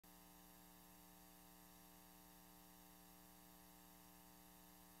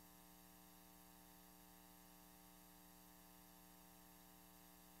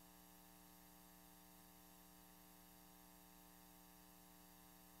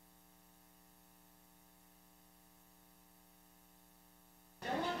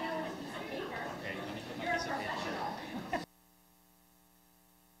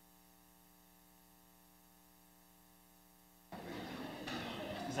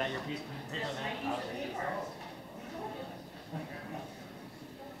that your piece?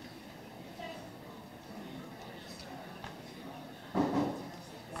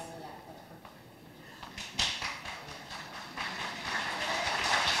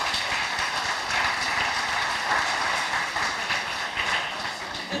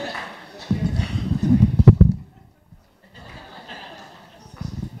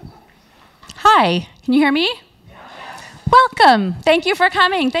 Hi, can you hear me? Welcome. Thank you for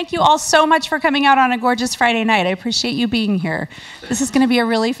coming. Thank you all so much for coming out on a gorgeous Friday night. I appreciate you being here. This is going to be a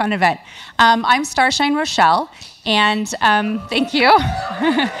really fun event. I'm Starshine Rochelle, and thank you.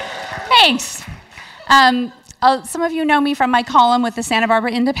 Thanks. Some of you know me from my column with the Santa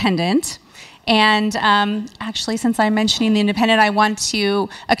Barbara Independent. And actually, since I'm mentioning the Independent, I want to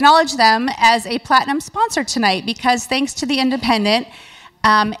acknowledge them as a platinum sponsor tonight, because thanks to the Independent,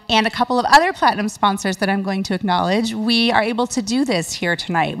 and a couple of other platinum sponsors that I'm going to acknowledge, we are able to do this here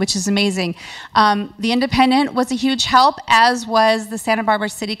tonight, which is amazing. The Independent was a huge help, as was the Santa Barbara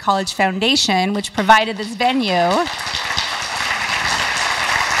City College Foundation, which provided this venue.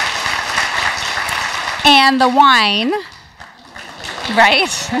 And the wine, right?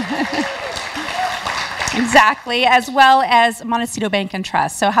 Exactly, as well as Montecito Bank and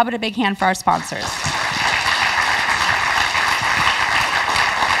Trust. So how about a big hand for our sponsors?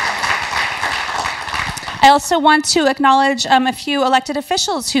 I also want to acknowledge a few elected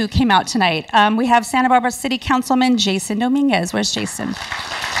officials who came out tonight. We have Santa Barbara City Councilman Jason Dominguez. Where's Jason?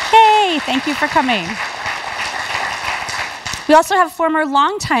 Yay, thank you for coming. We also have former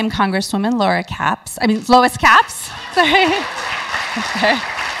longtime Congresswoman Lois Capps. Sorry.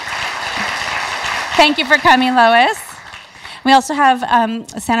 Thank you for coming, Lois. We also have a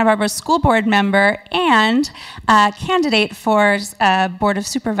Santa Barbara School Board member and candidate for Board of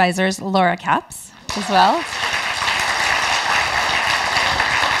Supervisors, Laura Capps, as well.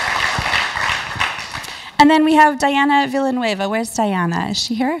 And then we have Diana Villanueva. Where's Diana? Is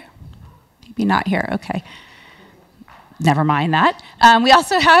she here? Maybe not here. Okay. Never mind that. We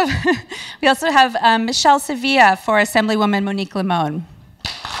also have Michelle Sevilla for Assemblywoman Monique Limon.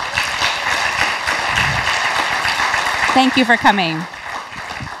 Thank you for coming.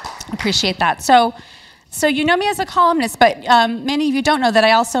 Appreciate that. So you know me as a columnist, but many of you don't know that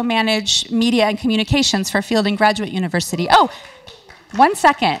I also manage media and communications for Fielding Graduate University. Oh, 1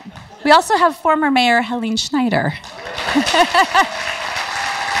 second. We also have former Mayor Helene Schneider.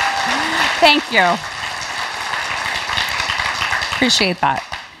 Thank you. Appreciate that.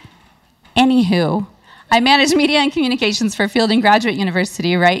 Anywho, I manage media and communications for Fielding Graduate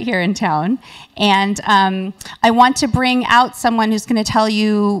University right here in town. And I want to bring out someone who's going to tell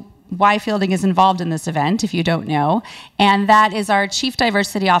you why Fielding is involved in this event, if you don't know. And that is our Chief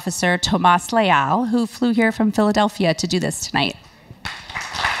Diversity Officer, Tomas Leal, who flew here from Philadelphia to do this tonight.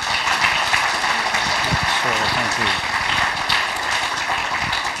 Sure, thank you.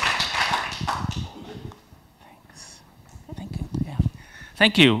 Thanks. Thank you. Yeah.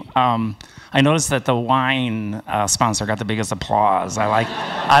 Thank you. I noticed that the wine sponsor got the biggest applause. I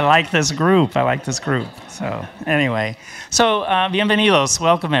like this group. So anyway, bienvenidos.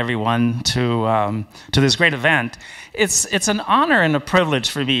 Welcome everyone to this great event. It's an honor and a privilege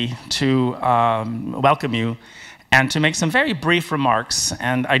for me to welcome you and to make some very brief remarks,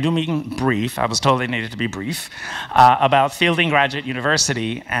 and I do mean brief. I was told they needed to be brief, about Fielding Graduate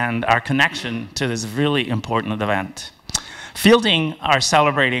University and our connection to this really important event. Fielding are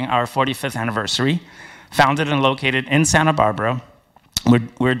celebrating our 45th anniversary, founded and located in Santa Barbara.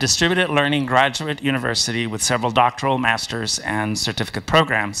 We're a distributed learning graduate university with several doctoral, master's, and certificate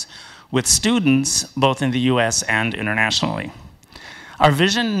programs, with students both in the US and internationally. Our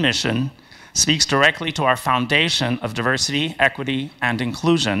vision and mission speaks directly to our foundation of diversity, equity, and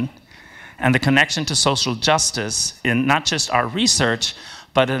inclusion, and the connection to social justice in not just our research,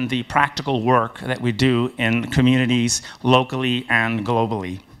 but in the practical work that we do in communities locally and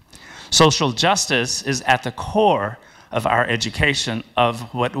globally. Social justice is at the core of our education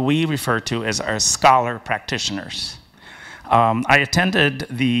of what we refer to as our scholar practitioners. I attended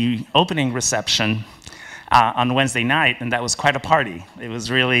the opening reception on Wednesday night, and that was quite a party. It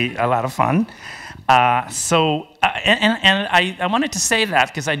was really a lot of fun. I wanted to say that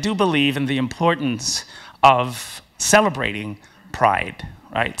because I do believe in the importance of celebrating pride,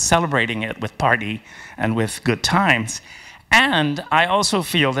 right? Celebrating it with party and with good times. And I also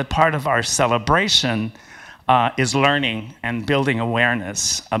feel that part of our celebration is learning and building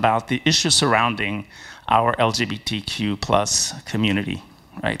awareness about the issues surrounding our LGBTQ plus community,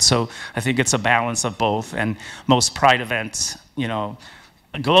 right? So I think it's a balance of both, and most pride events, you know,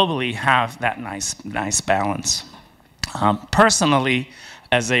 globally have that nice balance. Personally,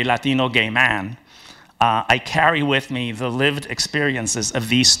 as a Latino gay man, I carry with me the lived experiences of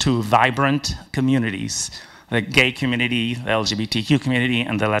these two vibrant communities, the gay community, the LGBTQ community,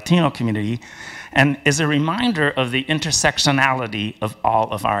 and the Latino community, and is a reminder of the intersectionality of all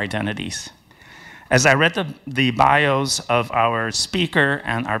of our identities. As I read the bios of our speaker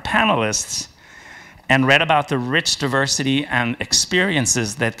and our panelists, and read about the rich diversity and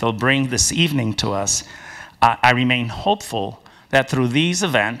experiences that they'll bring this evening to us, I remain hopeful that through these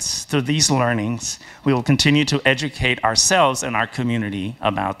events, through these learnings, we will continue to educate ourselves and our community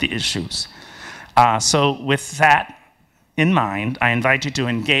about the issues. So with that in mind, I invite you to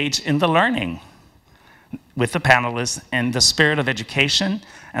engage in the learning with the panelists in the spirit of education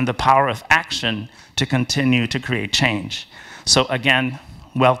and the power of action to continue to create change. So again,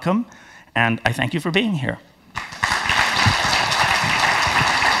 welcome, and I thank you for being here.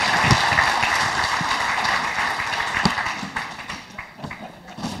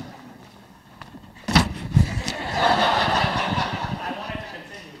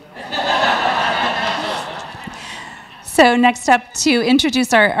 So next up, to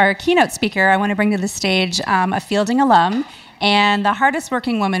introduce our keynote speaker, I want to bring to the stage a Fielding alum and the hardest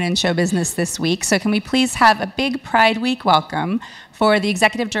working woman in show business this week. So can we please have a big Pride Week welcome for the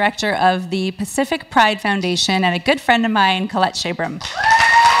executive director of the Pacific Pride Foundation and a good friend of mine, Colette Shabram.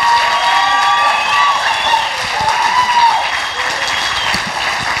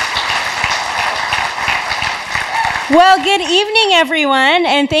 Well, good evening, everyone,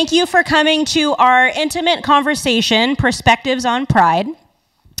 and thank you for coming to our intimate conversation, Perspectives on Pride.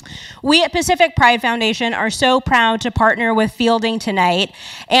 We at Pacific Pride Foundation are so proud to partner with Fielding tonight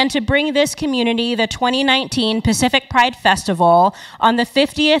and to bring this community the 2019 Pacific Pride Festival on the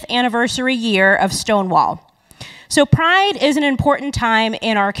 50th anniversary year of Stonewall. So Pride is an important time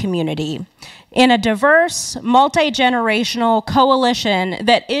in our community. In a diverse, multi-generational coalition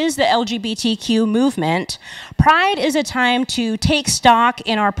that is the LGBTQ movement, Pride is a time to take stock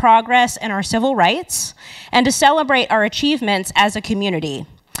in our progress and our civil rights and to celebrate our achievements as a community.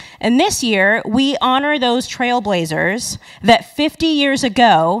 And this year, we honor those trailblazers that 50 years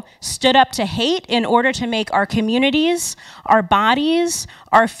ago stood up to hate in order to make our communities, our bodies,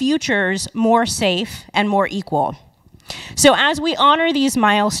 our futures more safe and more equal. So as we honor these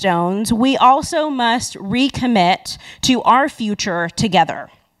milestones, we also must recommit to our future together.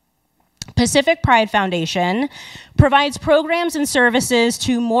 Pacific Pride Foundation provides programs and services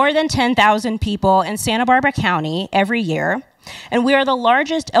to more than 10,000 people in Santa Barbara County every year, and we are the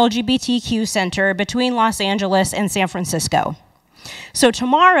largest LGBTQ center between Los Angeles and San Francisco. So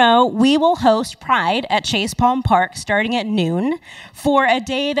tomorrow, we will host Pride at Chase Palm Park starting at noon for a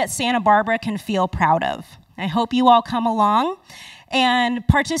day that Santa Barbara can feel proud of. I hope you all come along and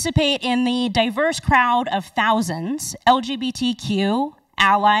participate in the diverse crowd of thousands, LGBTQ,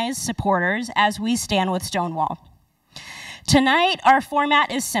 allies, supporters, as we stand with Stonewall. Tonight, our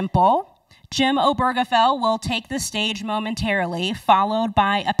format is simple. Jim Obergefell will take the stage momentarily, followed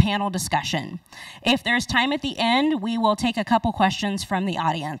by a panel discussion. If there's time at the end, we will take a couple questions from the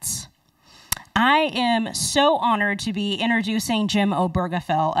audience. I am so honored to be introducing Jim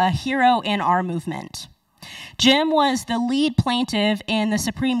Obergefell, a hero in our movement. Jim was the lead plaintiff in the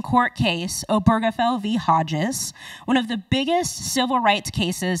Supreme Court case, Obergefell v. Hodges, one of the biggest civil rights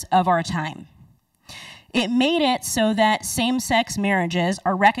cases of our time. It made it so that same-sex marriages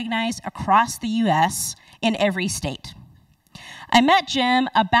are recognized across the U.S. in every state. I met Jim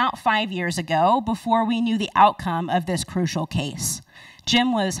about 5 years ago before we knew the outcome of this crucial case.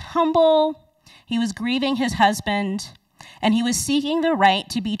 Jim was humble, he was grieving his husband, and he was seeking the right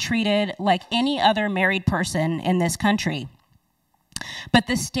to be treated like any other married person in this country. But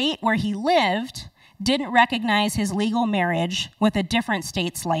the state where he lived didn't recognize his legal marriage with a different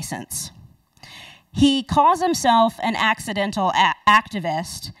state's license. He calls himself an accidental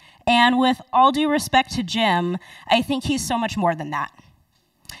activist, and with all due respect to Jim, I think he's so much more than that.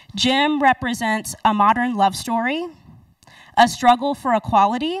 Jim represents a modern love story, a struggle for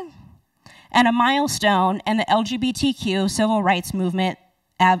equality, and a milestone in the LGBTQ civil rights movement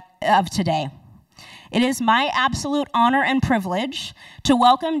of today. It is my absolute honor and privilege to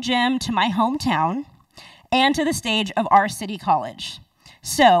welcome Jim to my hometown and to the stage of our city college.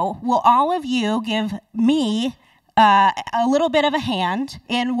 So, will all of you give me a little bit of a hand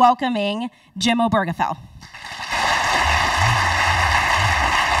in welcoming Jim Obergefell?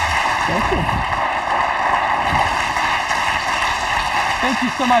 Thank you. Thank you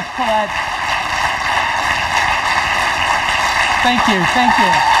so much, Colette. Thank you, thank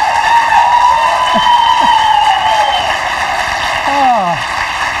you. Oh.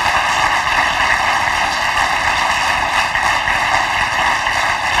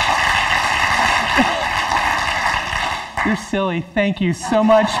 You're silly. Thank you so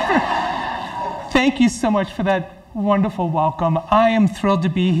much. Thank you so much for that wonderful welcome. I am thrilled to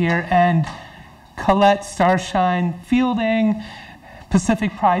be here, and Colette, Starshine, Fielding,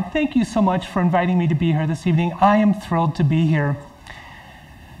 Pacific Pride, thank you so much for inviting me to be here this evening. I am thrilled to be here.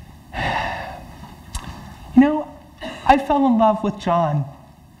 You know, I fell in love with John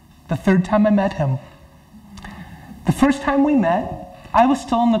the third time I met him. The first time we met, I was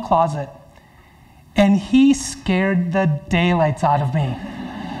still in the closet, and he scared the daylights out of me.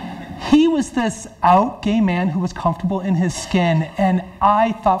 He was this out gay man who was comfortable in his skin, and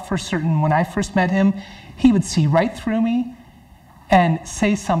I thought for certain when I first met him, he would see right through me and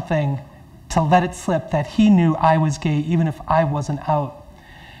say something to let it slip that he knew I was gay even if I wasn't out.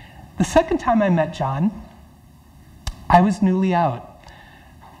 The second time I met John, I was newly out.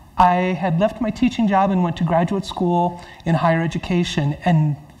 I had left my teaching job and went to graduate school in higher education,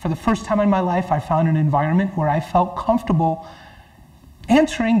 and for the first time in my life, I found an environment where I felt comfortable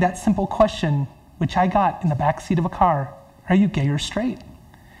answering that simple question, which I got in the backseat of a car: are you gay or straight?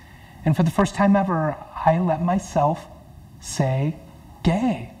 And for the first time ever, I let myself say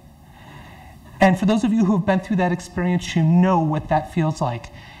gay. And for those of you who have been through that experience, you know what that feels like.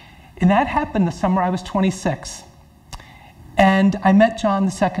 And that happened the summer I was 26. And I met John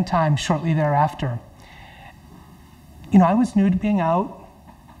the second time shortly thereafter. You know, I was new to being out,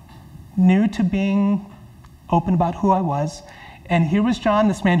 new to being open about who I was. And here was John,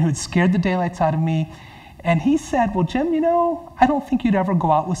 this man who had scared the daylights out of me. And he said, well, Jim, you know, I don't think you'd ever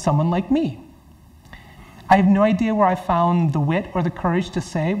go out with someone like me. I have no idea where I found the wit or the courage to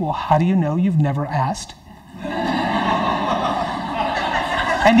say, well, how do you know? You've never asked.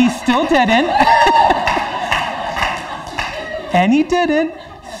 And he still didn't. And he didn't.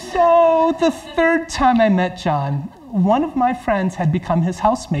 So the third time I met John, one of my friends had become his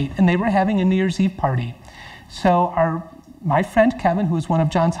housemate, and they were having a New Year's Eve party. So my friend Kevin, who was one of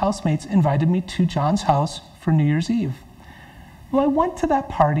John's housemates, invited me to John's house for New Year's Eve. Well, I went to that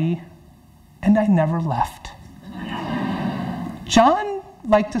party, and I never left. John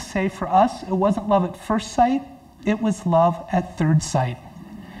liked to say for us, it wasn't love at first sight, it was love at third sight.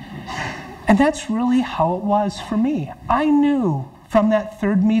 And that's really how it was for me. I knew from that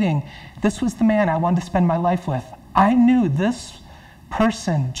third meeting, this was the man I wanted to spend my life with. I knew this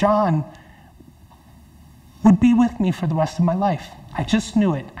person, John, would be with me for the rest of my life. I just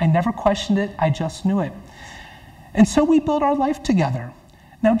knew it. I never questioned it. I just knew it. And so we built our life together.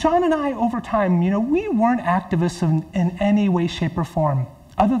 Now, John and I, over time, you know, we weren't activists in any way, shape, or form,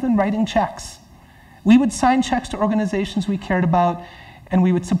 other than writing checks. We would sign checks to organizations we cared about, and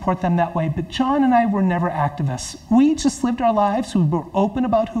we would support them that way. But John and I were never activists. We just lived our lives. We were open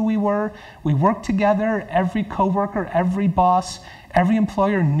about who we were. We worked together. Every coworker, every boss, every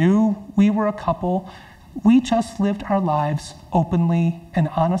employer knew we were a couple. We just lived our lives openly and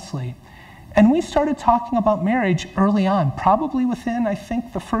honestly. And we started talking about marriage early on, probably within, I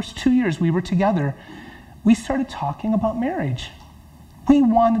think, the first 2 years we were together. We started talking about marriage. We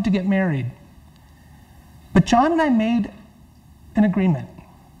wanted to get married. But John and I made an agreement.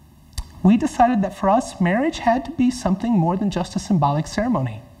 We decided that for us, marriage had to be something more than just a symbolic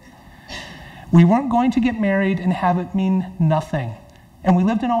ceremony. We weren't going to get married and have it mean nothing. And we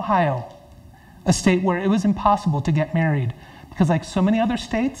lived in Ohio, a state where it was impossible to get married, because like so many other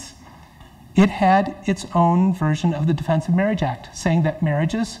states, it had its own version of the Defense of Marriage Act, saying that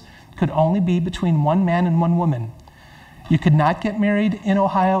marriages could only be between one man and one woman. You could not get married in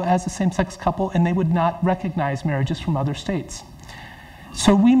Ohio as a same-sex couple, and they would not recognize marriages from other states.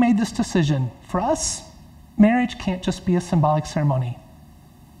 So we made this decision. For us, marriage can't just be a symbolic ceremony.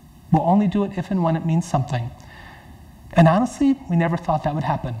 We'll only do it if and when it means something. And honestly, we never thought that would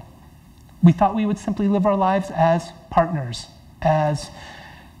happen. We thought we would simply live our lives as partners, as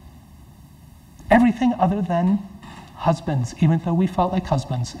everything other than husbands, even though we felt like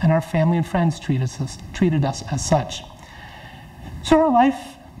husbands, and our family and friends treated us as such. So our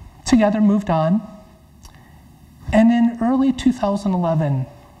life together moved on, and in early 2011,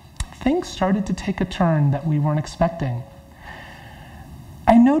 things started to take a turn that we weren't expecting.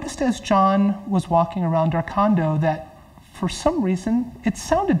 I noticed as John was walking around our condo that for some reason, it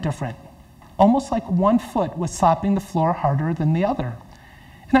sounded different, almost like one foot was slapping the floor harder than the other.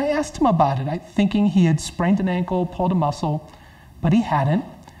 And I asked him about it, thinking he had sprained an ankle, pulled a muscle, but he hadn't.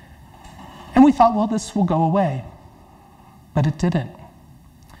 And we thought, well, this will go away. But it didn't.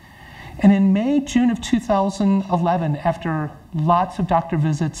 And in May, June of 2011, after lots of doctor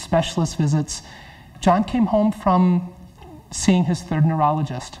visits, specialist visits, John came home from seeing his third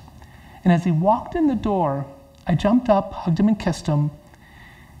neurologist. And as he walked in the door, I jumped up, hugged him and kissed him,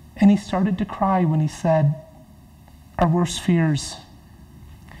 and he started to cry when he said, our worst fears.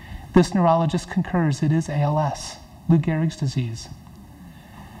 This neurologist concurs, it is ALS, Lou Gehrig's disease.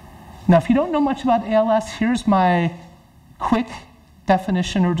 Now, if you don't know much about ALS, here's my quick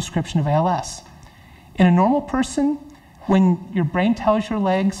definition or description of ALS. In a normal person, when your brain tells your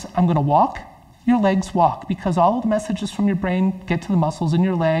legs, I'm going to walk, your legs walk, because all of the messages from your brain get to the muscles in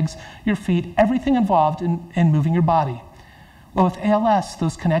your legs, your feet, everything involved in moving your body. Well, with ALS,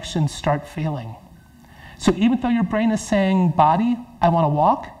 those connections start failing. So even though your brain is saying, body, I want to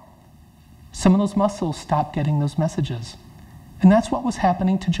walk, some of those muscles stop getting those messages. And that's what was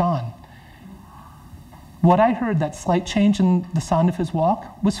happening to John. What I heard, that slight change in the sound of his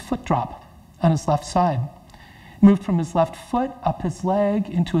walk, was foot drop on his left side. Moved from his left foot, up his leg,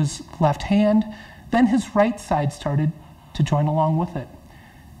 into his left hand. Then his right side started to join along with it.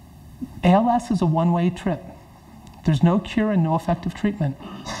 ALS is a one-way trip. There's no cure and no effective treatment.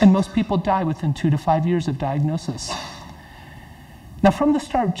 And most people die within 2 to 5 years of diagnosis. Now, from the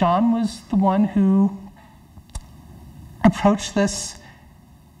start, John was the one who approached this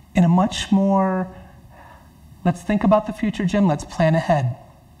in a much more, let's think about the future, Jim, let's plan ahead.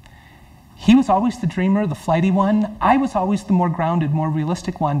 He was always the dreamer, the flighty one. I was always the more grounded, more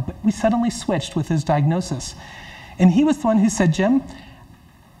realistic one, but we suddenly switched with his diagnosis. And he was the one who said, Jim,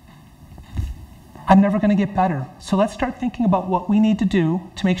 I'm never going to get better. So let's start thinking about what we need to do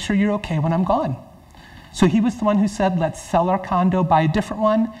to make sure you're okay when I'm gone. So he was the one who said, let's sell our condo, buy a different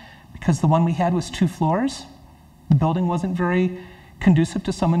one, because the one we had was 2 floors. The building wasn't very conducive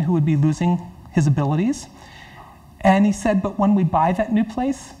to someone who would be losing his abilities. And he said, but when we buy that new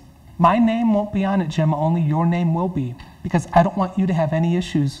place, my name won't be on it, Jim, only your name will be, because I don't want you to have any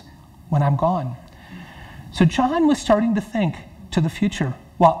issues when I'm gone. So John was starting to think to the future,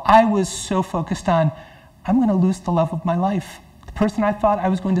 while I was so focused on, I'm going to lose the love of my life. The person I thought I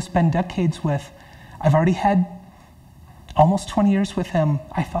was going to spend decades with, I've already had almost 20 years with him.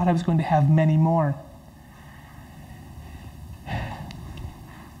 I thought I was going to have many more.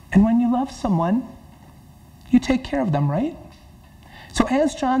 And when you love someone, you take care of them, right? So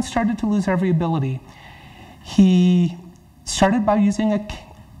as John started to lose every ability, he started by using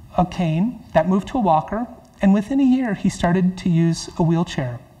a cane, that moved to a walker, and within a year he started to use a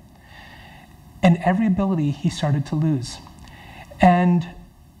wheelchair. And every ability he started to lose. And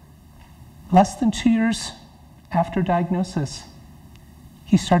less than 2 years after diagnosis,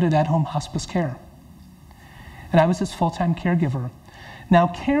 he started at-home hospice care. And I was his full-time caregiver. Now,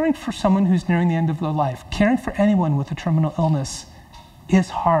 caring for someone who's nearing the end of their life, caring for anyone with a terminal illness, is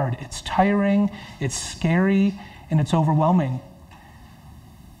hard. It's tiring, it's scary, and it's overwhelming.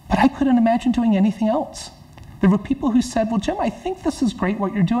 But I couldn't imagine doing anything else. There were people who said, well, Jim, I think this is great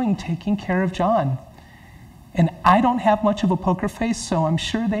what you're doing, taking care of John. And I don't have much of a poker face, so I'm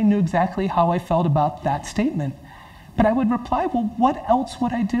sure they knew exactly how I felt about that statement. But I would reply, well, what else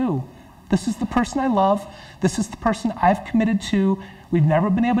would I do? This is the person I love. This is the person I've committed to. We've never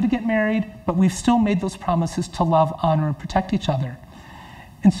been able to get married, but we've still made those promises to love, honor, and protect each other.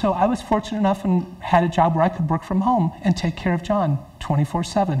 And so I was fortunate enough and had a job where I could work from home and take care of John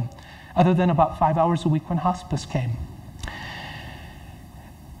 24/7, other than about 5 hours a week when hospice came.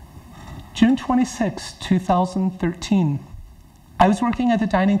 June 26, 2013, I was working at the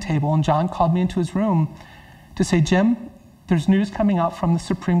dining table and John called me into his room to say, Jim, there's news coming out from the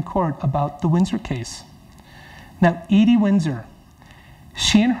Supreme Court about the Windsor case. Now, Edie Windsor,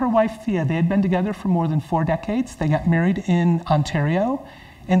 she and her wife Thea, they had been together for more than 4 decades. They got married in Ontario,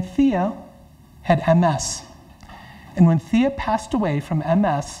 and Thea had MS. And when Thea passed away from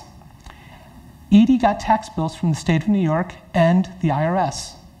MS, Edie got tax bills from the state of New York and the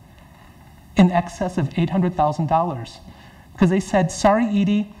IRS in excess of $800,000. Because they said, sorry,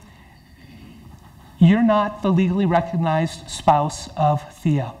 Edie, you're not the legally recognized spouse of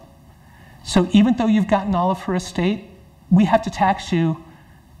Thea. So even though you've gotten all of her estate, we have to tax you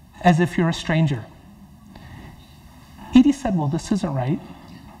as if you're a stranger. Edie said, well, this isn't right.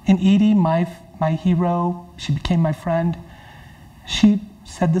 And Edie, my hero, she became my friend. She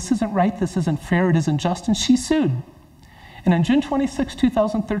said, this isn't right, this isn't fair, it isn't just, and she sued. And on June 26,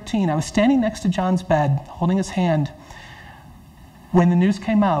 2013, I was standing next to John's bed, holding his hand, when the news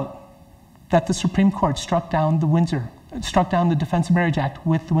came out that the Supreme Court struck down the Defense of Marriage Act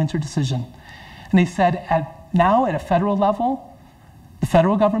with the Windsor decision. And they said, now at a federal level, the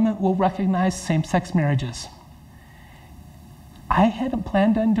federal government will recognize same-sex marriages. I hadn't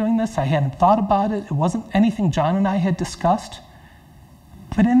planned on doing this. I hadn't thought about it. It wasn't anything John and I had discussed.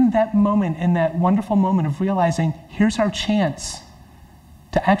 But in that moment, in that wonderful moment of realizing, here's our chance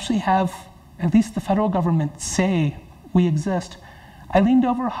to actually have at least the federal government say we exist, I leaned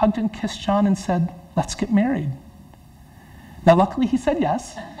over, hugged and kissed John and said, let's get married. Now, luckily, he said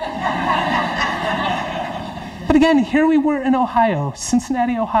yes. But again, here we were in Ohio,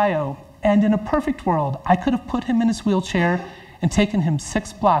 Cincinnati, Ohio, and in a perfect world, I could have put him in his wheelchair and taken him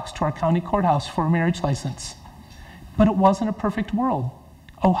 6 blocks to our county courthouse for a marriage license. But it wasn't a perfect world.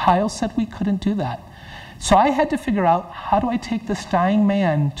 Ohio said we couldn't do that. So I had to figure out, how do I take this dying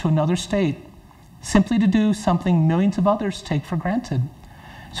man to another state simply to do something millions of others take for granted?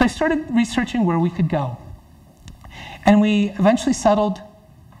 So I started researching where we could go. And we eventually settled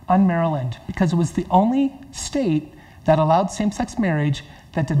on Maryland because it was the only state that allowed same-sex marriage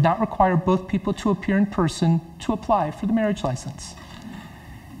that did not require both people to appear in person to apply for the marriage license.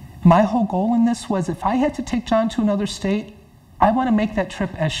 My whole goal in this was, if I had to take John to another state, I want to make that trip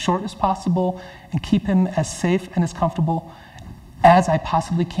as short as possible and keep him as safe and as comfortable as I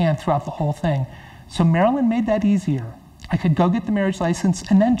possibly can throughout the whole thing. So Maryland made that easier. I could go get the marriage license,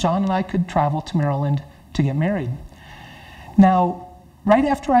 and then John and I could travel to Maryland to get married. Now, right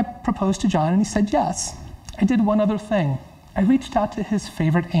after I proposed to John and he said yes, I did one other thing. I reached out to his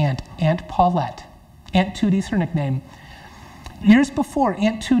favorite aunt, Aunt Paulette. Aunt Tootie's her nickname. Years before,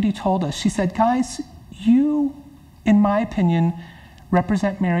 Aunt Tootie told us, she said, guys, you, in my opinion,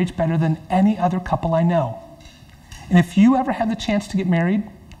 represent marriage better than any other couple I know. And if you ever have the chance to get married,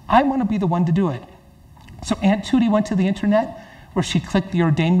 I want to be the one to do it. So Aunt Tootie went to the internet where she clicked the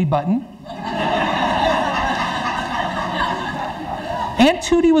ordain me button. Aunt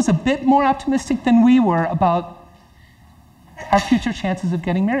Tootie was a bit more optimistic than we were about our future chances of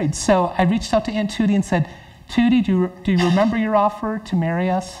getting married. So I reached out to Aunt Tootie and said, Tootie, do you remember your offer to marry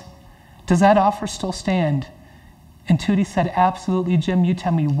us? Does that offer still stand? And Tootie said, absolutely, Jim, you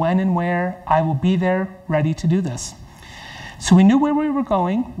tell me when and where. I will be there, ready to do this. So we knew where we were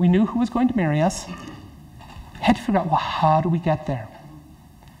going. We knew who was going to marry us. Had to figure out, well, how do we get there?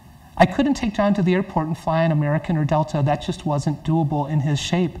 I couldn't take John to the airport and fly on American or Delta. That just wasn't doable in his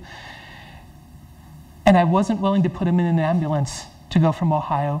shape. And I wasn't willing to put him in an ambulance to go from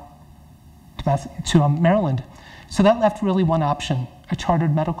Ohio to Maryland. So that left really one option, a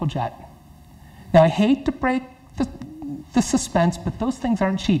chartered medical jet. Now, I hate to break the suspense, but those things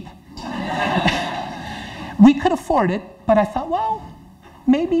aren't cheap. We could afford it, but I thought, well,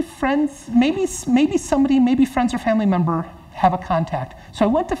 maybe friends or family member have a contact. So I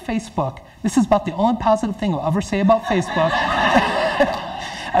went to Facebook. This is about the only positive thing I'll ever say about Facebook.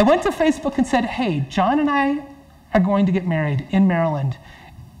 I went to Facebook and said, hey, John and I are going to get married in Maryland,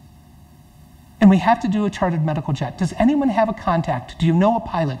 and we have to do a chartered medical jet. Does anyone have a contact? Do you know a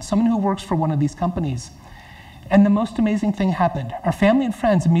pilot, someone who works for one of these companies? And the most amazing thing happened. Our family and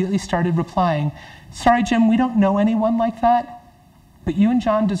friends immediately started replying, sorry, Jim, we don't know anyone like that, but you and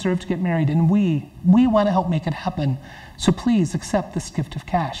John deserve to get married, and we want to help make it happen. So please accept this gift of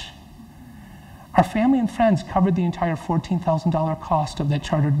cash. Our family and friends covered the entire $14,000 cost of that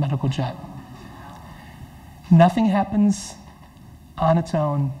chartered medical jet. Nothing happens on its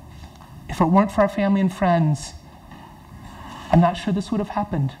own. If it weren't for our family and friends, I'm not sure this would have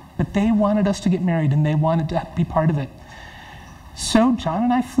happened. But they wanted us to get married, and they wanted to be part of it. So John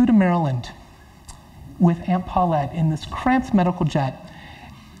and I flew to Maryland with Aunt Paulette in this cramped medical jet.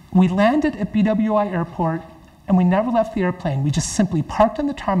 We landed at BWI Airport, and we never left the airplane. We just simply parked on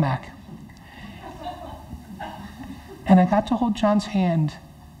the tarmac. And I got to hold John's hand,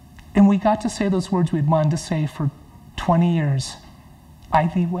 and we got to say those words we'd wanted to say for 20 years. I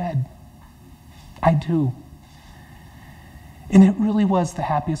thee wed. I do. And it really was the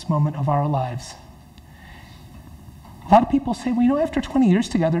happiest moment of our lives. A lot of people say, well, after 20 years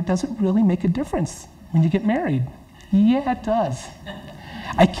together, does it really make a difference when you get married? Yeah, it does.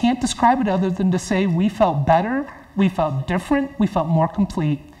 I can't describe it other than to say we felt better, we felt different, we felt more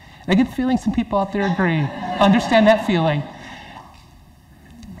complete. And I get the feeling some people out there agree, understand that feeling.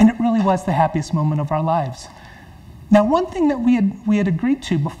 And it really was the happiest moment of our lives. Now, one thing that we had agreed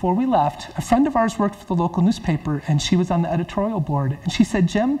to before we left, a friend of ours worked for the local newspaper, and she was on the editorial board. And she said,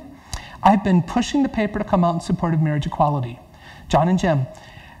 Jim, I've been pushing the paper to come out in support of marriage equality. John and Jim,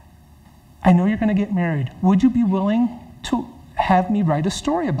 I know you're going to get married. Would you be willing to have me write a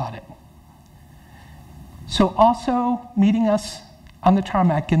story about it? So also meeting us on the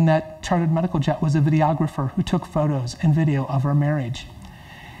tarmac in that chartered medical jet was a videographer who took photos and video of our marriage.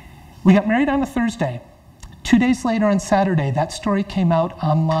 We got married on a Thursday. 2 days later on Saturday, that story came out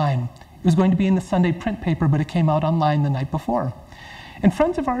online. It was going to be in the Sunday print paper, but it came out online the night before. And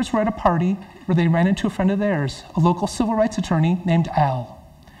friends of ours were at a party where they ran into a friend of theirs, a local civil rights attorney named Al.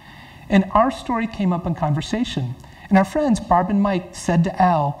 And our story came up in conversation. And our friends, Barb and Mike, said to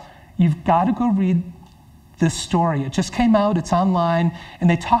Al, you've got to go read this story. It just came out, it's online, and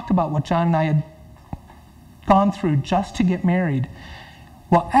they talked about what John and I had gone through just to get married.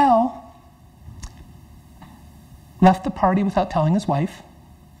 Well, Al left the party without telling his wife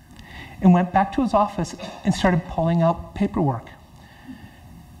and went back to his office and started pulling out paperwork.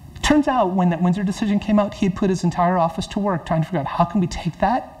 Turns out when that Windsor decision came out, he had put his entire office to work trying to figure out how can we take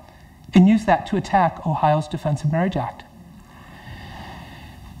that and use that to attack Ohio's Defense of Marriage Act.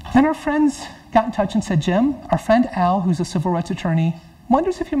 Then our friends got in touch and said, Jim, our friend Al, who's a civil rights attorney,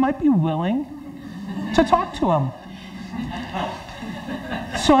 wonders if you might be willing to talk to him.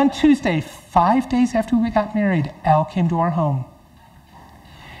 So on Tuesday, 5 days after we got married, Al came to our home.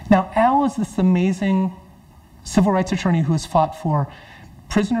 Now, Al is this amazing civil rights attorney who has fought for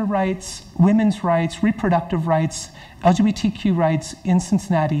prisoner rights, women's rights, reproductive rights, LGBTQ rights in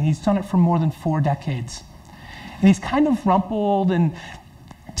Cincinnati, and he's done it for more than 4 decades. And he's kind of rumpled and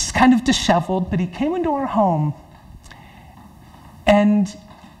just kind of disheveled, but he came into our home and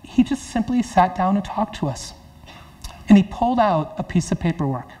he just simply sat down and talked to us. And he pulled out a piece of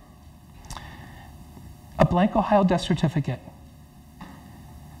paperwork, a blank Ohio death certificate.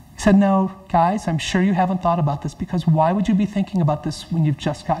 He said, no, guys, I'm sure you haven't thought about this, because why would you be thinking about this when you've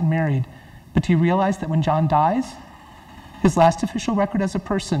just gotten married? But do you realize that when John dies, his last official record as a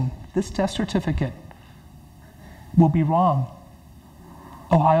person, this death certificate, will be wrong.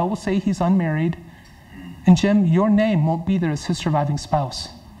 Ohio will say he's unmarried, and Jim, your name won't be there as his surviving spouse.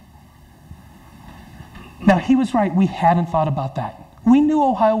 Now, he was right. We hadn't thought about that. We knew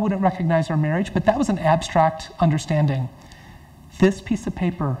Ohio wouldn't recognize our marriage, but that was an abstract understanding. This piece of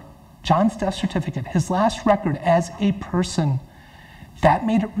paper, John's death certificate, his last record as a person, that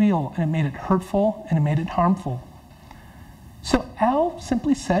made it real, and it made it hurtful, and it made it harmful. So Al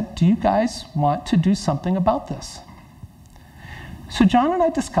simply said, do you guys want to do something about this? So John and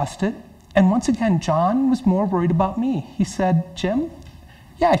I discussed it, and once again, John was more worried about me. He said, Jim,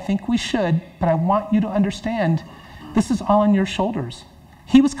 yeah, I think we should, but I want you to understand this is all on your shoulders.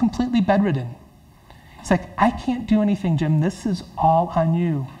 He was completely bedridden. He's like, I can't do anything, Jim. This is all on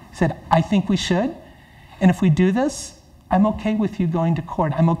you. He said, I think we should, and if we do this, I'm okay with you going to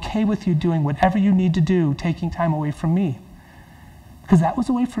court. I'm okay with you doing whatever you need to do, taking time away from me. Because that was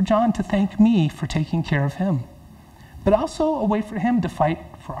a way for John to thank me for taking care of him, but also a way for him to fight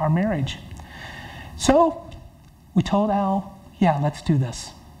for our marriage. So we told Al, yeah, let's do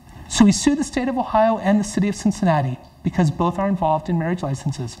this. So we sued the state of Ohio and the city of Cincinnati because both are involved in marriage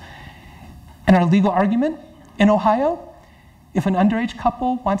licenses. And our legal argument in Ohio, if an underage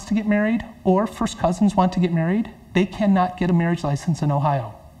couple wants to get married or first cousins want to get married, they cannot get a marriage license in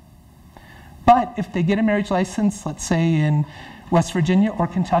Ohio. But if they get a marriage license, let's say in West Virginia or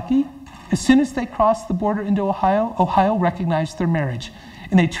Kentucky, as soon as they cross the border into Ohio, Ohio recognized their marriage.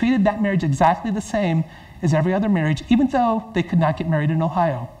 And they treated that marriage exactly the same as every other marriage, even though they could not get married in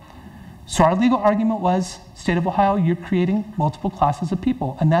Ohio. So our legal argument was, state of Ohio, you're creating multiple classes of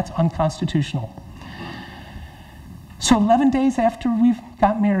people, and that's unconstitutional. So 11 days after we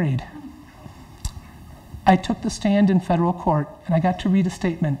got married, I took the stand in federal court, and I got to read a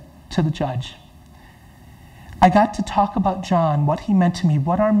statement to the judge. I got to talk about John, what he meant to me,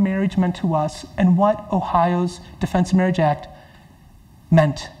 what our marriage meant to us, and what Ohio's Defense of Marriage Act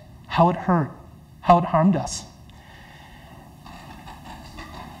meant, how it hurt, how it harmed us.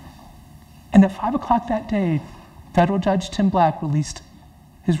 And at 5 o'clock that day, federal judge Tim Black released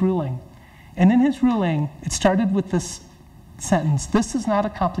his ruling. And in his ruling, it started with this sentence, this is not a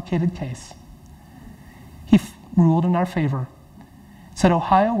complicated case. He ruled in our favor. Said,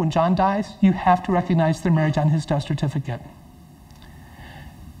 Ohio, when John dies, you have to recognize their marriage on his death certificate.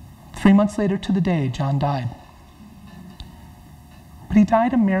 3 months later to the day, John died. But he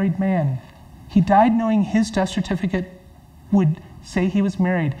died a married man. He died knowing his death certificate would say he was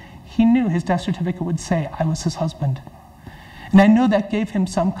married. He knew his death certificate would say, I was his husband. And I know that gave him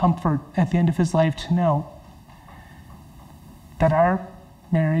some comfort at the end of his life to know that our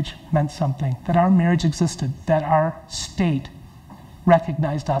marriage meant something, that our marriage existed, that our state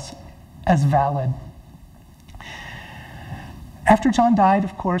recognized us as valid. After John died,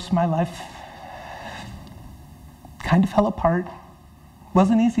 of course, my life kind of fell apart.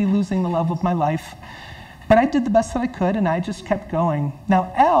 Wasn't easy losing the love of my life, but I did the best that I could, and I just kept going.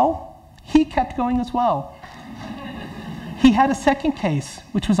 Now, Al, he kept going as well. He had a second case,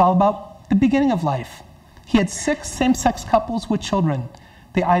 which was all about the beginning of life. He had 6 same-sex couples with children.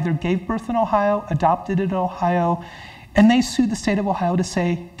 They either gave birth in Ohio, adopted in Ohio, and they sued the state of Ohio to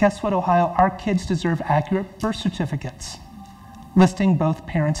say, guess what, Ohio, our kids deserve accurate birth certificates, listing both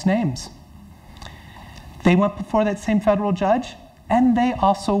parents' names. They went before that same federal judge, and they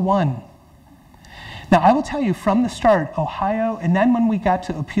also won. Now, I will tell you from the start, Ohio, and then when we got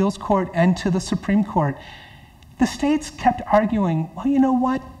to appeals court and to the Supreme Court, the states kept arguing, well, you know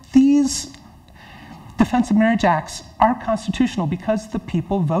what? These Defense of Marriage Acts are constitutional because the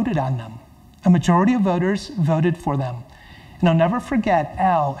people voted on them. A majority of voters voted for them. And I'll never forget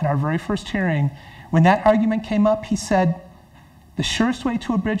Al, in our very first hearing, when that argument came up, he said, the surest way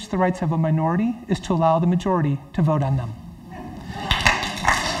to abridge the rights of a minority is to allow the majority to vote on them.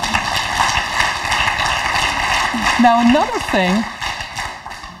 Now, another thing,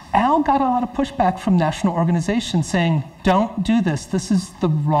 Al got a lot of pushback from national organizations saying, don't do this. This is the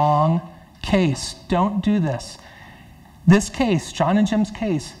wrong case. Don't do this. This case, John and Jim's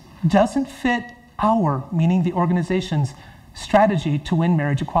case, doesn't fit our, meaning the organization's, strategy to win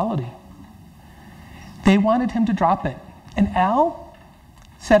marriage equality. They wanted him to drop it. And Al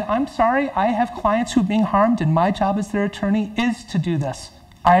said, I'm sorry, I have clients who are being harmed, and my job as their attorney is to do this.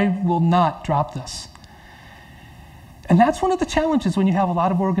 I will not drop this. And that's one of the challenges when you have a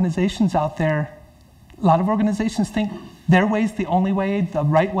lot of organizations out there. A lot of organizations think their way is the only way, the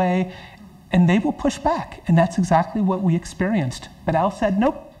right way, and they will push back. And that's exactly what we experienced. But Al said,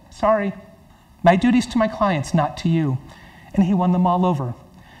 nope, sorry. My duty's to my clients, not to you. And he won them all over.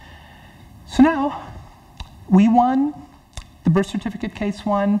 So now, we won, the birth certificate case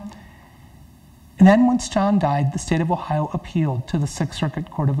won, and then once John died, the state of Ohio appealed to the Sixth Circuit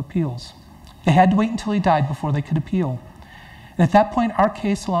Court of Appeals. They had to wait until he died before they could appeal. And at that point, our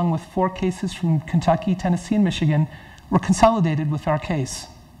case, along with 4 cases from Kentucky, Tennessee, and Michigan, were consolidated with our case.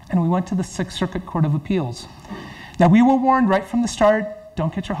 And we went to the Sixth Circuit Court of Appeals. Now, we were warned right from the start,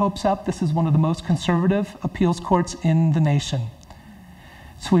 don't get your hopes up. This is one of the most conservative appeals courts in the nation.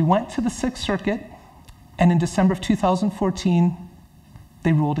 So we went to the Sixth Circuit, and in December of 2014,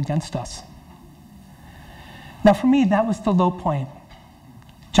 they ruled against us. Now, for me, that was the low point.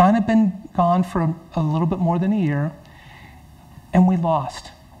 John had been gone for a little bit more than a year, and we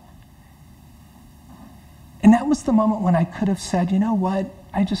lost. And that was the moment when I could have said, you know what,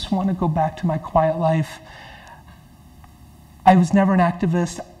 I just want to go back to my quiet life. I was never an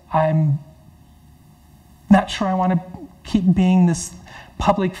activist. I'm not sure I want to keep being this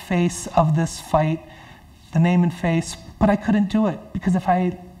public face of this fight, the name and face, but I couldn't do it, because if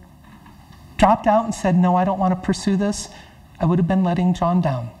I dropped out and said, no, I don't want to pursue this, I would have been letting John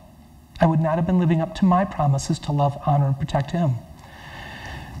down. I would not have been living up to my promises to love, honor, and protect him.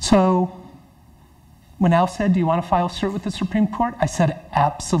 So when Al said, do you want to file cert with the Supreme Court? I said,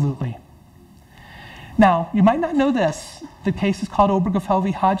 absolutely. Now, you might not know this. The case is called Obergefell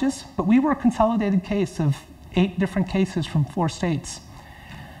v. Hodges, but we were a consolidated case of 8 different cases from 4 states.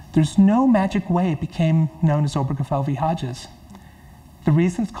 There's no magic way it became known as Obergefell v. Hodges. The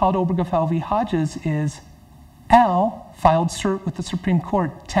reason it's called Obergefell v. Hodges is Al filed cert with the Supreme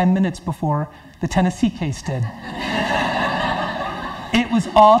Court 10 minutes before the Tennessee case did. It was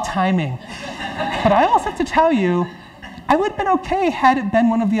all timing. But I also have to tell you, I would have been okay had it been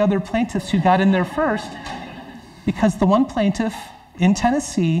one of the other plaintiffs who got in there first, because the one plaintiff in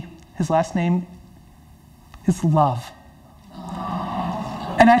Tennessee, his last name is Love.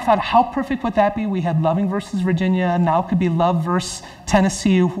 And I thought, how perfect would that be? We had Loving versus Virginia, now it could be Love versus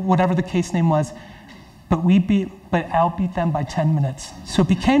Tennessee, whatever the case name was. But Al beat them by 10 minutes. So it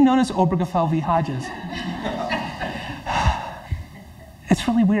became known as Obergefell v. Hodges. It's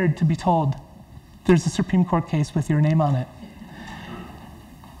really weird to be told there's a Supreme Court case with your name on it.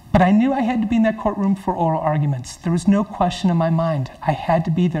 But I knew I had to be in that courtroom for oral arguments. There was no question in my mind. I had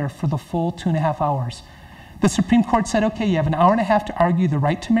to be there for the full 2.5 hours. The Supreme Court said, okay, you have an hour and a half to argue the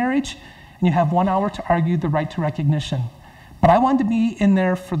right to marriage, and you have 1 hour to argue the right to recognition. But I wanted to be in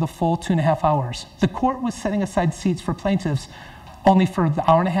there for the full 2.5 hours. The court was setting aside seats for plaintiffs only for the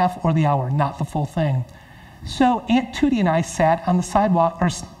hour and a half or the hour, not the full thing. So Aunt Tootie and I sat on the sidewalk, or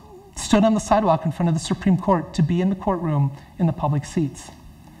stood on the sidewalk in front of the Supreme Court to be in the courtroom in the public seats.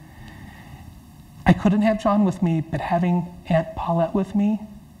 I couldn't have John with me, but having Aunt Paulette with me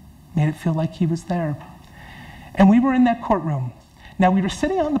made it feel like he was there. And we were in that courtroom. Now, we were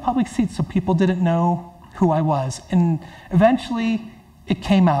sitting out in the public seats, so people didn't know who I was. And eventually, it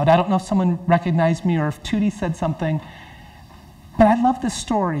came out. I don't know if someone recognized me or if Tootie said something, but I love this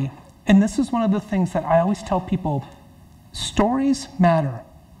story. And this is one of the things that I always tell people, stories matter.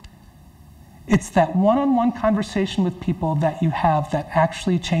 It's that one-on-one conversation with people that you have that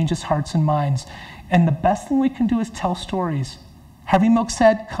actually changes hearts and minds. And the best thing we can do is tell stories. Harvey Milk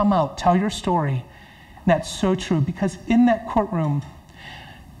said, come out, tell your story. And that's so true, because in that courtroom,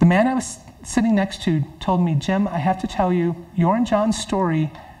 the man I was sitting next to told me, Jim, I have to tell you, your and John's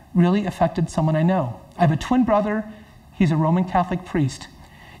story really affected someone I know. I have a twin brother. He's a Roman Catholic priest.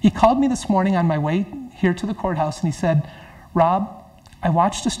 He called me this morning on my way here to the courthouse, and he said, Rob, I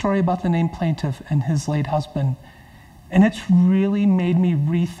watched a story about the named plaintiff and his late husband, and it's really made me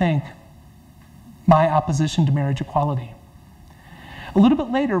rethink my opposition to marriage equality. A little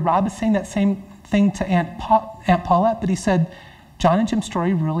bit later, Rob is saying that same thing to Aunt Paulette, but he said, John and Jim's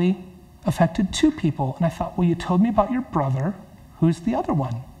story really affected two people. And I thought, well, you told me about your brother. Who's the other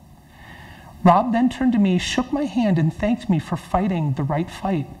one? Rob then turned to me, shook my hand, and thanked me for fighting the right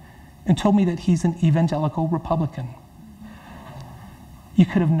fight, and told me that he's an evangelical Republican. You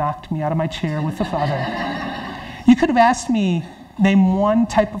could have knocked me out of my chair with the father. You could have asked me, name one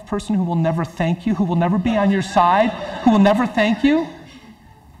type of person who will never thank you, who will never be on your side, who will never thank you.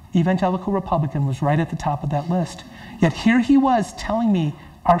 Evangelical Republican was right at the top of that list. Yet here he was telling me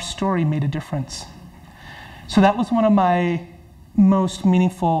our story made a difference. So that was one of my most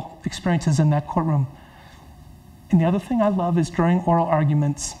meaningful experiences in that courtroom. And the other thing I love is during oral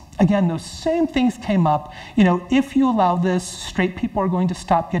arguments, again, those same things came up. You know, if you allow this, straight people are going to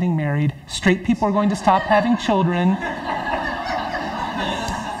stop getting married. Straight people are going to stop having children.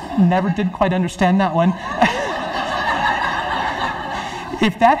 Never did quite understand that one.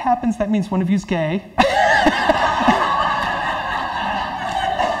 If that happens, that means one of you's gay.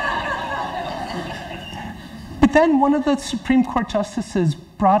 But then one of the Supreme Court justices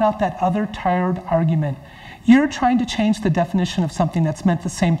brought out that other tired argument. You're trying to change the definition of something that's meant the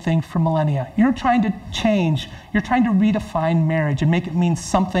same thing for millennia. You're trying to redefine marriage and make it mean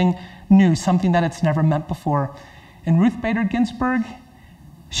something new, something that it's never meant before. And Ruth Bader Ginsburg,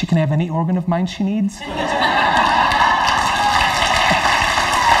 she can have any organ of mine she needs.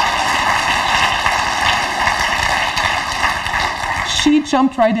 She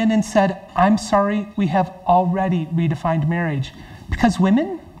jumped right in and said, I'm sorry, we have already redefined marriage because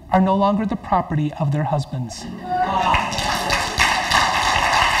women are no longer the property of their husbands. So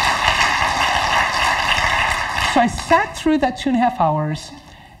I sat through that 2.5 hours,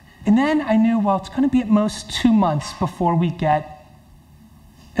 and then I knew, well, it's going to be at most 2 months before we get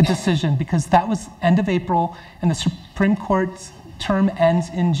a decision, because that was end of April, and the Supreme Court's term ends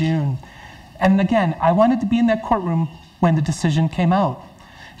in June. And again, I wanted to be in that courtroom when the decision came out.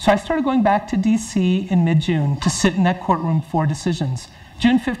 So I started going back to DC in mid-June to sit in that courtroom for decisions.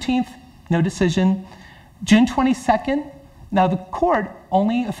 June 15th, no decision. June 22nd, now the court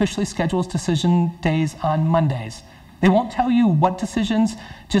only officially schedules decision days on Mondays. They won't tell you what decisions,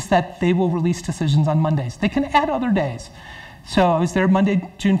 just that they will release decisions on Mondays. They can add other days. So I was there Monday,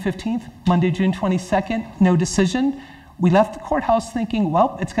 June 15th, Monday, June 22nd, no decision. We left the courthouse thinking,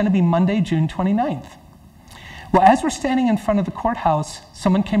 well, it's going to be Monday, June 29th. Well, as we're standing in front of the courthouse,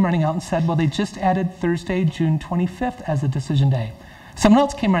 someone came running out and said, well, they just added Thursday, June 25th as a decision day. Someone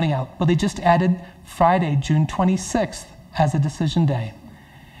else came running out, well, they just added Friday, June 26th as a decision day.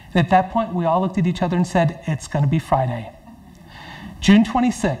 And at that point, we all looked at each other and said, it's going to be Friday. June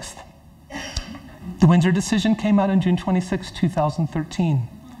 26th. The Windsor decision came out on June 26, 2013.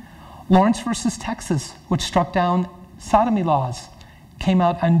 Lawrence versus Texas, which struck down sodomy laws, came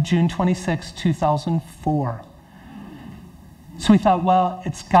out on June 26, 2004. So we thought, well,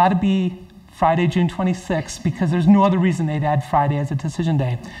 it's got to be Friday, June 26th, because there's no other reason they'd add Friday as a decision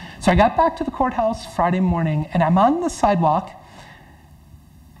day. So I got back to the courthouse Friday morning, and I'm on the sidewalk,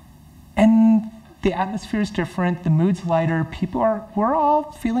 and the atmosphere is different, the mood's lighter, we're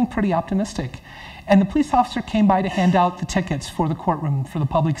all feeling pretty optimistic. And the police officer came by to hand out the tickets for the courtroom, for the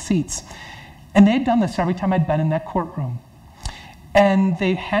public seats. And they had done this every time I'd been in that courtroom. And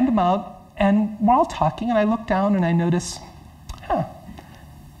they hand them out, and we're all talking, and I look down and I notice,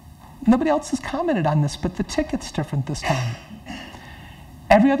 nobody else has commented on this, but the ticket's different this time.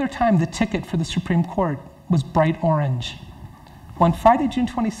 Every other time, the ticket for the Supreme Court was bright orange. On Friday, June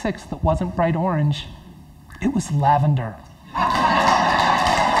 26th, it wasn't bright orange, it was lavender.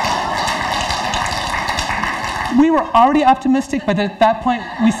 We were already optimistic, but at that point,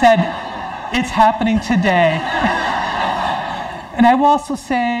 we said, it's happening today. And I will also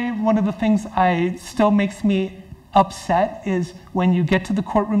say, one of the things still makes me upset is when you get to the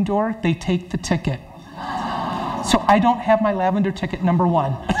courtroom door, they take the ticket. So I don't have my lavender ticket, number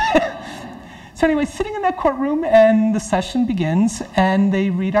one. So anyway, sitting in that courtroom, and the session begins, and they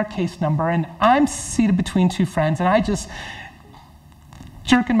read our case number, and I'm seated between two friends, and I just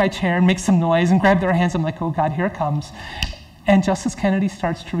jerk in my chair and make some noise and grab their hands. I'm like, oh God, here it comes. And Justice Kennedy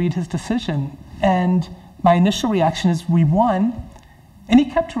starts to read his decision, and my initial reaction is, we won. And he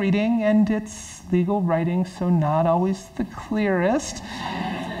kept reading, and it's legal writing, so not always the clearest.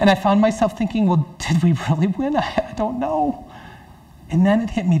 And I found myself thinking, well, did we really win? I don't know. And then it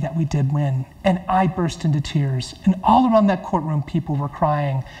hit me that we did win, and I burst into tears. And all around that courtroom, people were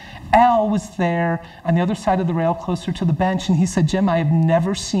crying. Al was there on the other side of the rail, closer to the bench, and he said, Jim, I have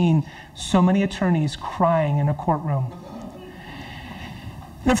never seen so many attorneys crying in a courtroom.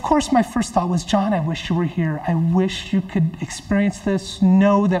 And of course, my first thought was, John, I wish you were here. I wish you could experience this,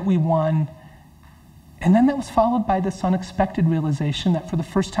 know that we won. And then that was followed by this unexpected realization that for the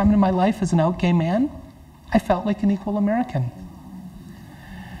first time in my life as an out gay man, I felt like an equal American.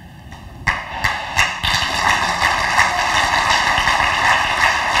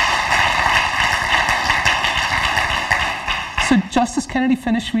 So Justice Kennedy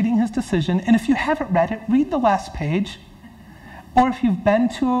finished reading his decision, and if you haven't read it, read the last page. Or if you've been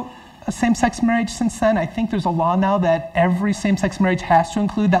to a same-sex marriage since then, I think there's a law now that every same-sex marriage has to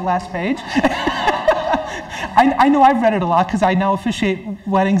include that last page. I know I've read it a lot because I now officiate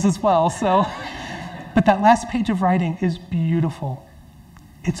weddings as well. So, but that last page of writing is beautiful.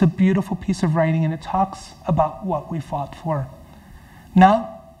 It's a beautiful piece of writing, and it talks about what we fought for.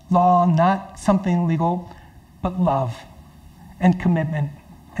 Not law, not something legal, but love and commitment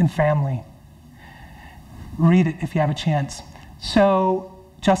and family. Read it if you have a chance. So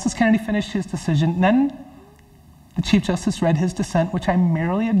Justice Kennedy finished his decision, and then the Chief Justice read his dissent, which I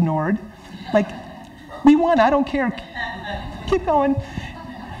merely ignored. Like, we won, I don't care, keep going.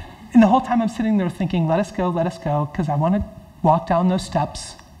 And the whole time I'm sitting there thinking, let us go, because I want to walk down those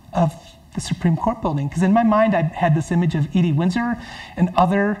steps of the Supreme Court building. Because in my mind, I had this image of Edie Windsor and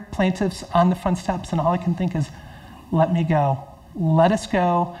other plaintiffs on the front steps, and all I can think is, let me go, let us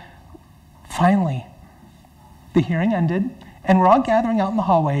go. Finally, the hearing ended, and we're all gathering out in the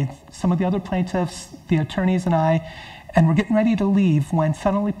hallway, some of the other plaintiffs, the attorneys and I, and we're getting ready to leave when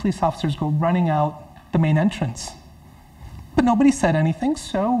suddenly police officers go running out the main entrance. But nobody said anything,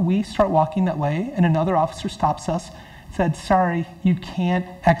 so we start walking that way, and another officer stops us, said, sorry, you can't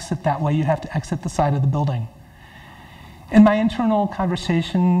exit that way, you have to exit the side of the building. And my internal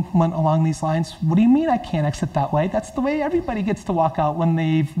conversation went along these lines, what do you mean I can't exit that way? That's the way everybody gets to walk out when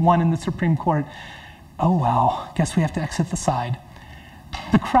they've won in the Supreme Court. Oh well, guess we have to exit the side.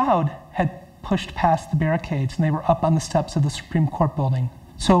 The crowd had pushed past the barricades and they were up on the steps of the Supreme Court building.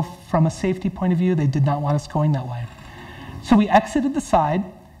 So from a safety point of view, they did not want us going that way. So we exited the side.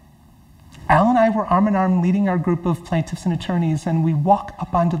 Al and I were arm in arm leading our group of plaintiffs and attorneys, and we walk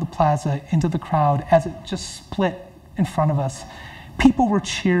up onto the plaza into the crowd as it just split in front of us. People were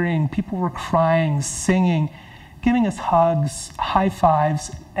cheering, people were crying, singing, giving us hugs, high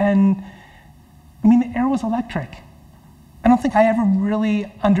fives, and I mean, the air was electric. I don't think I ever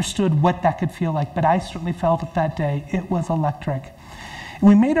really understood what that could feel like, but I certainly felt it that day. It was electric. And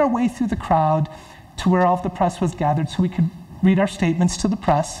we made our way through the crowd to where all of the press was gathered so we could read our statements to the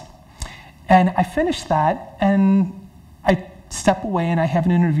press. And I finished that, and I step away and I have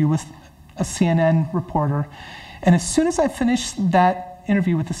an interview with a CNN reporter. And as soon as I finish that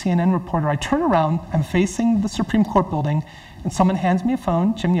interview with the CNN reporter, I turn around, I'm facing the Supreme Court building, and someone hands me a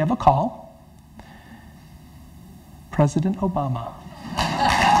phone. Jim, you have a call. President Obama.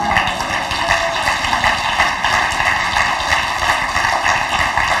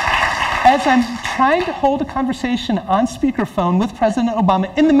 As I'm trying to hold a conversation on speakerphone with President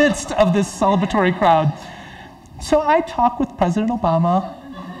Obama in the midst of this celebratory crowd. So I talk with President Obama.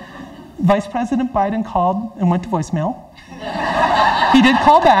 Vice President Biden called and went to voicemail. He did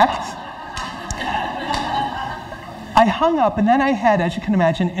call back. I hung up, and then I had, as you can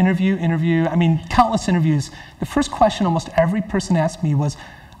imagine, interview, I mean, countless interviews. The first question almost every person asked me was,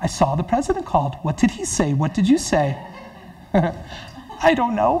 I saw the president called. What did he say? What did you say? I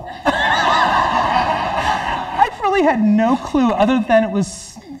don't know. I really had no clue other than it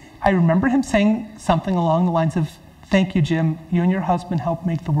was, I remember him saying something along the lines of, thank you, Jim. You and your husband helped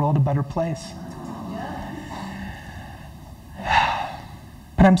make the world a better place.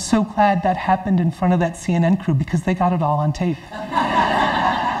 But I'm so glad that happened in front of that CNN crew because they got it all on tape.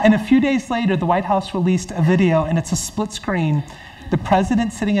 And a few days later, the White House released a video, and it's a split screen. The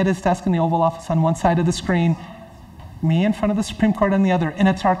president sitting at his desk in the Oval Office on one side of the screen, me in front of the Supreme Court on the other, and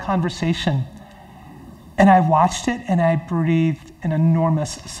it's our conversation. And I watched it, and I breathed an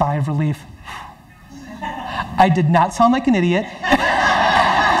enormous sigh of relief. I did not sound like an idiot.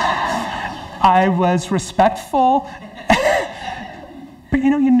 I was respectful. But you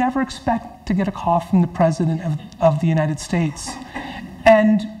know, you never expect to get a call from the President of the United States.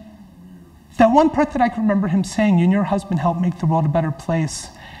 And that one part that I can remember him saying, you and your husband helped make the world a better place,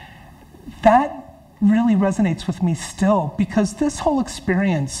 that really resonates with me still, because this whole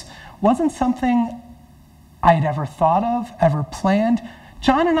experience wasn't something I had ever thought of, ever planned.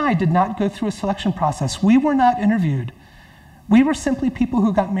 John and I did not go through a selection process. We were not interviewed. We were simply people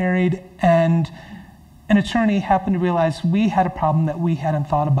who got married, and an attorney happened to realize we had a problem that we hadn't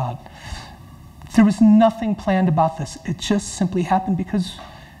thought about. There was nothing planned about this. It just simply happened because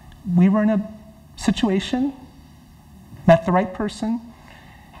we were in a situation, met the right person,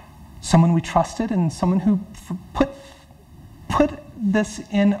 someone we trusted, and someone who put this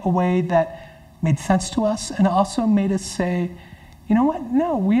in a way that made sense to us and also made us say, you know what?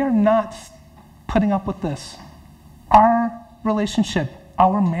 No, we are not putting up with this. Our relationship,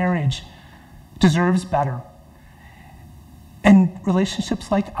 our marriage deserves better. And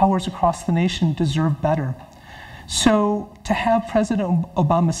relationships like ours across the nation deserve better. So to have President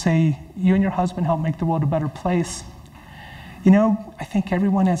Obama say, you and your husband help make the world a better place, you know, I think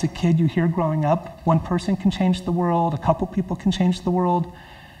everyone as a kid you hear growing up, one person can change the world, a couple people can change the world.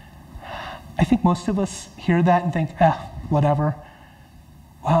 I think most of us hear that and think, whatever.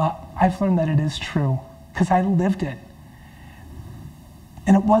 Well, I've learned that it is true because I lived it.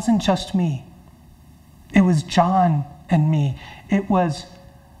 And it wasn't just me. It was John and me. It was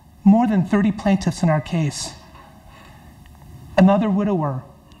more than 30 plaintiffs in our case. Another widower,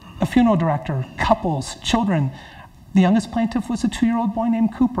 a funeral director, couples, children. The youngest plaintiff was a 2-year-old boy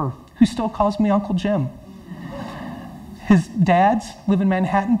named Cooper, who still calls me Uncle Jim. His dads live in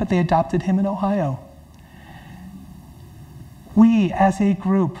Manhattan, but they adopted him in Ohio. We, as a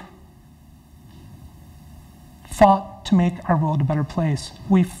group, fought to make our world a better place.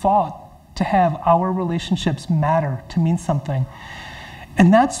 We fought to have our relationships matter, to mean something.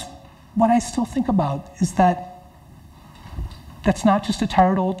 And that's what I still think about, is that that's not just a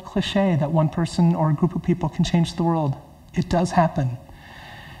tired old cliche that one person or a group of people can change the world. It does happen.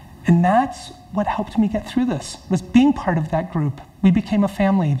 And that's what helped me get through this, was being part of that group. We became a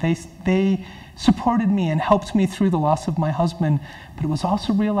family. They supported me and helped me through the loss of my husband, but it was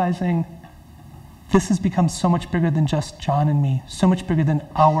also realizing this has become so much bigger than just John and me, so much bigger than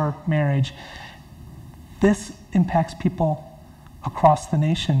our marriage. This impacts people across the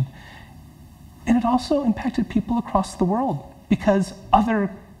nation. And it also impacted people across the world, because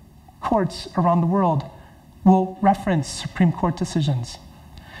other courts around the world will reference Supreme Court decisions.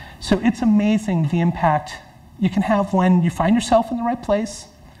 So it's amazing the impact you can have when you find yourself in the right place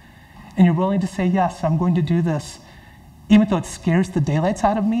and you're willing to say, yes, I'm going to do this. Even though it scares the daylights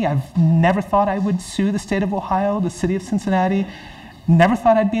out of me. I've never thought I would sue the state of Ohio, the city of Cincinnati, never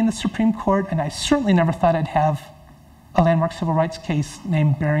thought I'd be in the Supreme Court, and I certainly never thought I'd have a landmark civil rights case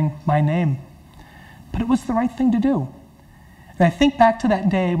bearing my name. But it was the right thing to do. And I think back to that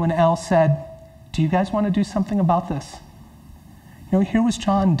day when Al said, do you guys want to do something about this? You know, here was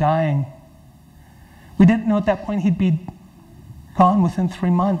John dying. We didn't know at that point he'd be gone within 3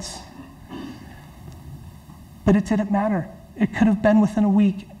 months. But it didn't matter. It could have been within a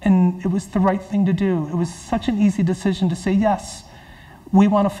week, and it was the right thing to do. It was such an easy decision to say, yes, we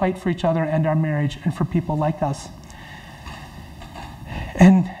want to fight for each other and our marriage and for people like us.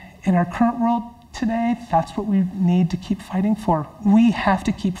 And in our current world today, that's what we need to keep fighting for. We have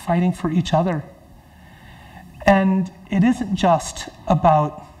to keep fighting for each other. And it isn't just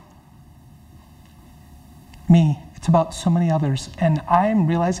about me. It's about so many others. And I'm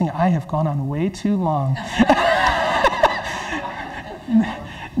realizing I have gone on way too long.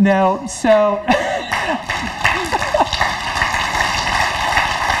 No, so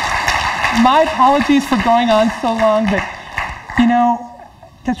my apologies for going on so long, but you know,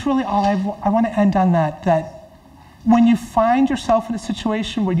 that's really all I want to end on that when you find yourself in a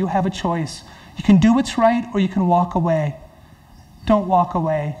situation where you have a choice, you can do what's right or you can walk away. Don't walk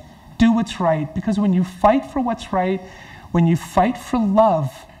away. Do what's right, because when you fight for what's right, when you fight for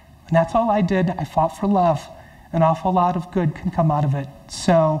love, and that's all I did, I fought for love, an awful lot of good can come out of it.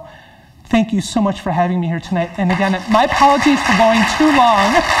 So thank you so much for having me here tonight. And again, my apologies for going too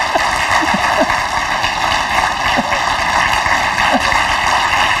long.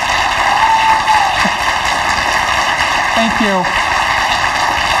 Thank you.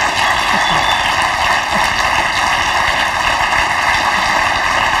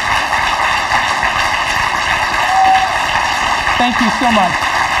 Thank you so much.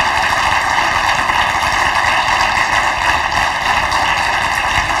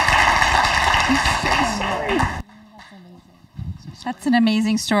 That's an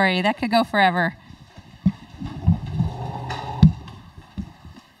amazing story. That could go forever.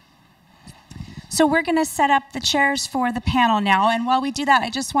 So we're going to set up the chairs for the panel now. And while we do that, I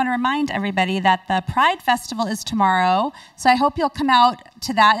just want to remind everybody that the Pride Festival is tomorrow. So I hope you'll come out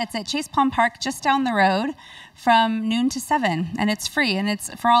to that. It's at Chase Palm Park, just down the road, from noon to 7. And it's free, and it's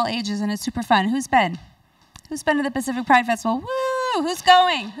for all ages, and it's super fun. Who's been? Who's been to the Pacific Pride Festival? Woo! Who's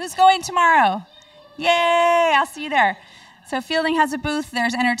going? Who's going tomorrow? Yay! I'll see you there. So Fielding has a booth.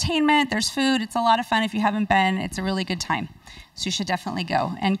 There's entertainment. There's food. It's a lot of fun. If you haven't been, it's a really good time. So you should definitely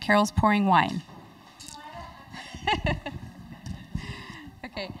go. And Carol's pouring wine.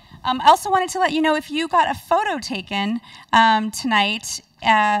 Okay. I also wanted to let you know if you got a photo taken tonight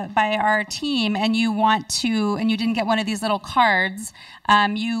by our team and you didn't get one of these little cards,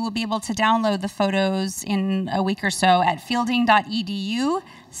 you will be able to download the photos in a week or so at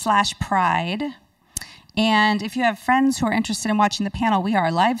fielding.edu/pride. And if you have friends who are interested in watching the panel, we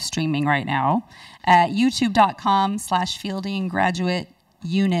are live streaming right now at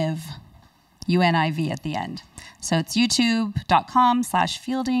youtube.com/fieldinggraduateuniv, UNIV at the end. So it's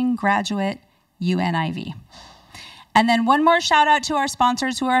youtube.com/fieldinggraduateuniv. And then one more shout out to our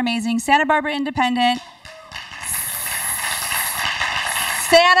sponsors who are amazing. Santa Barbara Independent,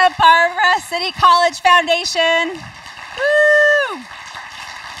 Santa Barbara City College Foundation, woo!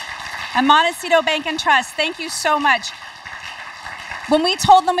 And Montecito Bank and Trust, thank you so much. When we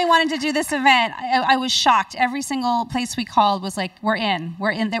told them we wanted to do this event, I was shocked. Every single place we called was like, we're in.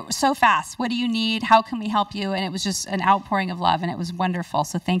 They were so fast. What do you need? How can we help you? And it was just an outpouring of love, and it was wonderful.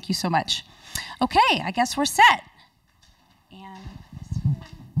 So thank you so much. Okay, I guess we're set. And I'm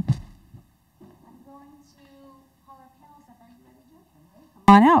going to call our panelists up. Are you ready, Jim?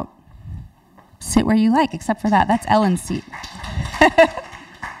 Come on out. Sit where you like, except for that. That's Ellen's seat.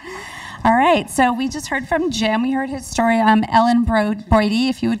 All right, so we just heard from Jim. We heard his story. Ellen Broidy,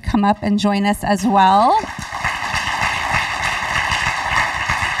 if you would come up and join us as well.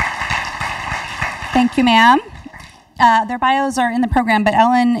 Thank you, ma'am. Their bios are in the program, but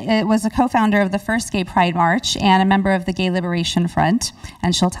Ellen was a co-founder of the first Gay Pride March and a member of the Gay Liberation Front,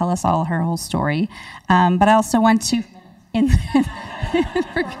 and she'll tell us all her whole story. But I also want to...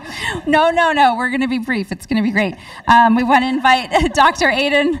 No, we're going to be brief. It's going to be great. We want to invite Dr.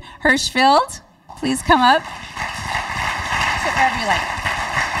 Aiden Hirshfield. Please come up. Sit wherever you like.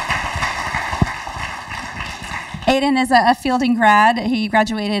 Aiden is a Fielding grad. He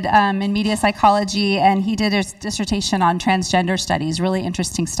graduated in media psychology, and he did his dissertation on transgender studies. Really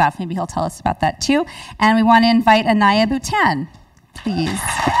interesting stuff. Maybe he'll tell us about that too. And we want to invite Anaiya Boutan, please.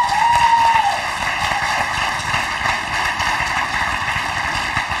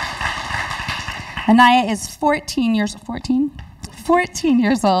 Anaiya is 14 years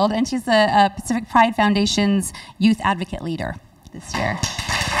old, and she's a Pacific Pride Foundation's youth advocate leader this year.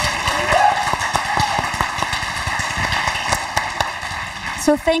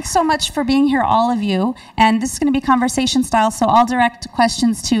 So thanks so much for being here, all of you. And this is going to be conversation style, so I'll direct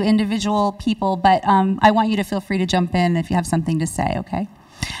questions to individual people, but I want you to feel free to jump in if you have something to say, okay?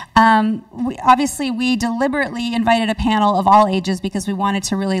 We deliberately invited a panel of all ages because we wanted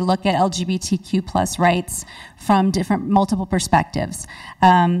to really look at LGBTQ plus rights from multiple perspectives.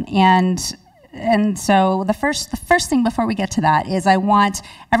 And so the first thing before we get to that is I want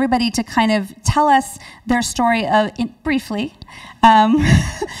everybody to kind of tell us their story briefly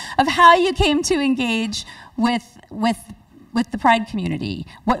of how you came to engage with the Pride community.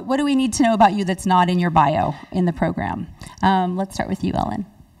 What do we need to know about you that's not in your bio in the program? Let's start with you, Ellen.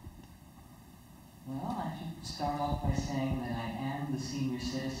 Well, I should start off by saying that I am the senior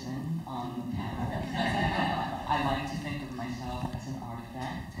citizen on the panel. I like to think of myself as an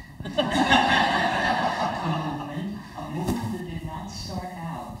artifact. A movement that did not start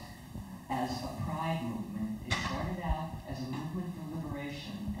out as a pride movement. It started out as a movement for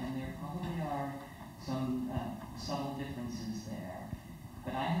liberation, and there probably are some subtle differences there.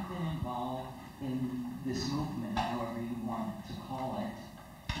 But I have been involved in this movement, however you want to call it,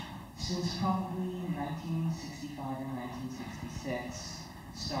 since probably 1965 or 1966,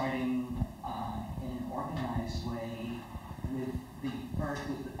 starting in an organized way with the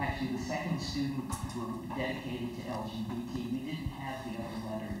second student group dedicated to LGBT. We didn't have the other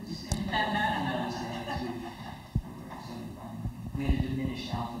letters in those days. We had a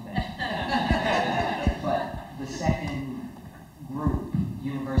diminished alphabet. But the second group,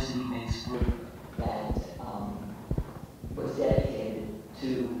 university-based group, that was dedicated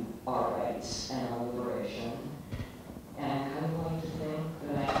to our rights and our liberation. And I kind of like to think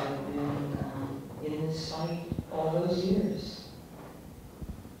that I have been in this fight all those years.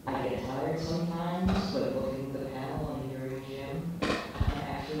 I get tired sometimes, but looking at the panel and hearing Jim, I'm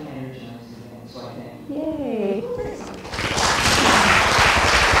actually energized again, so I thank you. Yay!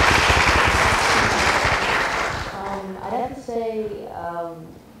 I'd have to say,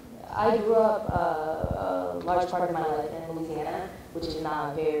 I grew up a large part of my life in Louisiana, which is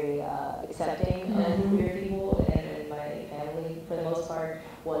not very accepting of queer people, and my family, for the most part,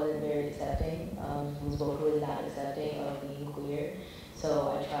 wasn't very accepting, was vocally not accepting of being queer. So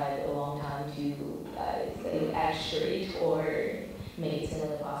I tried a long time to act straight or make it seem like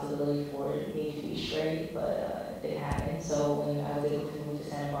a possibility for me to be straight, but it didn't happen. So when I was able to move to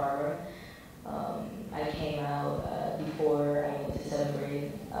Santa Barbara, I came out before I went to 7th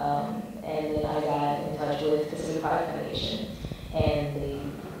grade, and then I got in touch with Pacific Pride Foundation, and they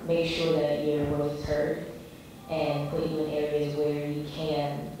make sure that your voice is heard and put you in areas where you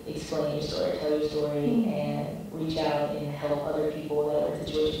can explain your story, tell your story, and reach out and help other people that are in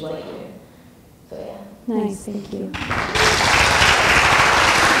situations like you. So yeah. Nice, thank you.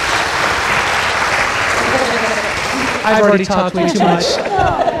 I've already talked way too much.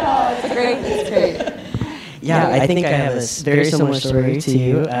 No, it's great. Yeah, I think I have a very similar story to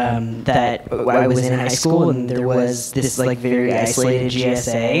you. That I was in high school and there was this like very isolated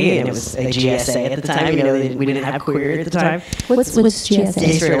GSA, and it was a GSA at the time. You know, we didn't have queer at the time. What's GSA?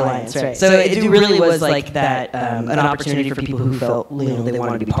 Gay Straight Alliance, right? So it really was like that, an opportunity for people who felt they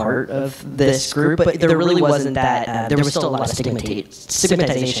wanted to be part of this group, but there really wasn't that. There was still a lot of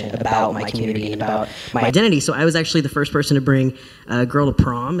stigmatization about my community and about my identity. So I was actually the first person to bring a girl to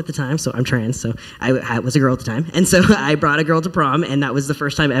prom at the time. So I'm trans, so I was a girl at the time, and so I brought a girl to prom, and that was the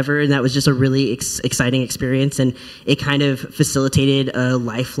first time ever, and that was just a really exciting experience, and it kind of facilitated a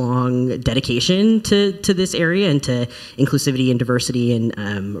lifelong dedication to this area and to inclusivity and diversity, and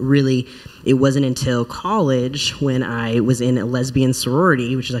really it wasn't until college when I was in a lesbian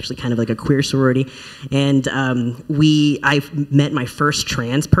sorority, which is actually kind of like a queer sorority, and I met my first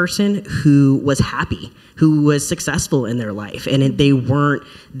trans person who was happy, who was successful in their life, and they weren't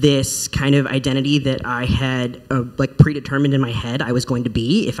this kind of identity that I had like predetermined in my head I was going to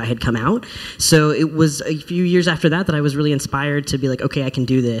be if I had come out. So it was a few years after that I was really inspired to be like, okay, I can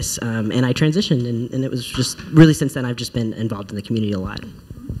do this, and I transitioned, and it was just really since then I've just been involved in the community a lot.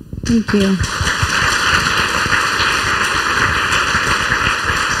 Thank you.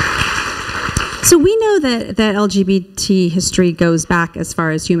 So we know that LGBT history goes back as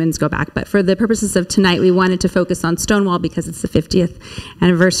far as humans go back, but for the purposes of tonight, we wanted to focus on Stonewall because it's the 50th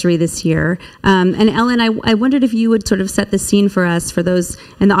anniversary this year. And Ellen, I wondered if you would sort of set the scene for us, for those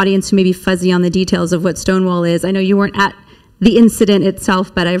in the audience who may be fuzzy on the details of what Stonewall is. I know you weren't at the incident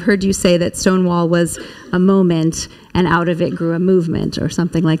itself, but I've heard you say that Stonewall was a moment and out of it grew a movement or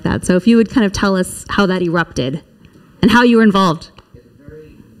something like that. So if you would kind of tell us how that erupted and how you were involved.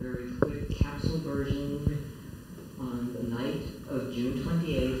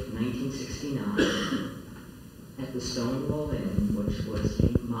 At the Stonewall Inn, which was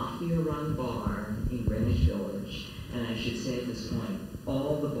a mafia-run bar in Greenwich Village, and I should say at this point,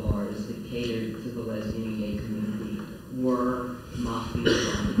 all the bars that catered to the lesbian and gay community were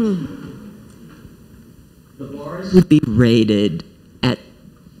mafia-run. The bars would be raided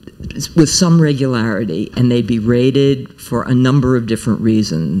with some regularity, and they'd be raided for a number of different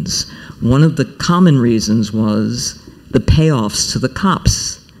reasons. One of the common reasons was the payoffs to the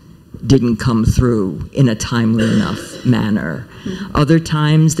cops didn't come through in a timely enough manner. Other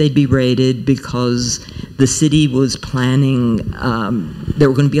times they'd be raided because the city was planning, there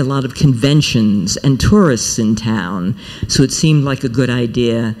were going to be a lot of conventions and tourists in town, so it seemed like a good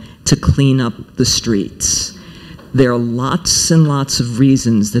idea to clean up the streets. There are lots and lots of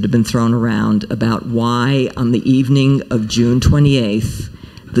reasons that have been thrown around about why on the evening of June 28th,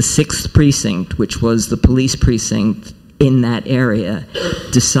 the 6th precinct, which was the police precinct in that area,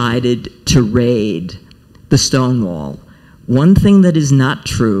 decided to raid the Stonewall. One thing that is not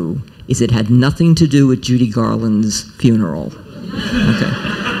true is it had nothing to do with Judy Garland's funeral.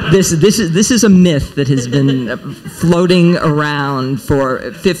 Okay. This is a myth that has been floating around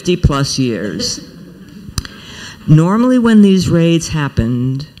for 50 plus years. Normally when these raids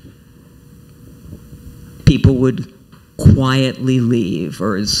happened, people would quietly leave,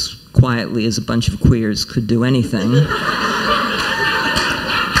 or as quietly as a bunch of queers could do anything.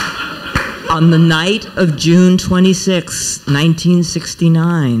 On the night of June 26,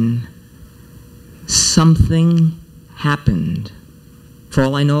 1969, something happened. For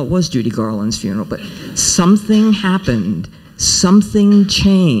all I know, it was Judy Garland's funeral, but something happened. Something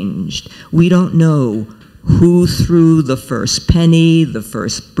changed. We don't know who threw the first penny, the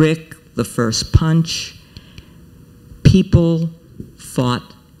first brick, the first punch. People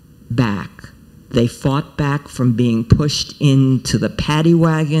fought back. They fought back from being pushed into the paddy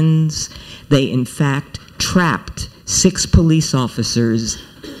wagons. They, in fact, trapped 6 police officers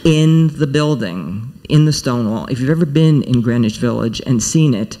in the building, in the Stonewall. If you've ever been in Greenwich Village and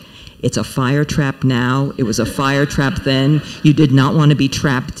seen it, it's a fire trap now. It was a fire trap then. You did not want to be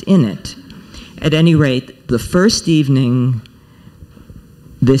trapped in it. At any rate, the first evening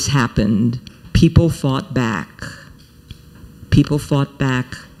this happened, people fought back. People fought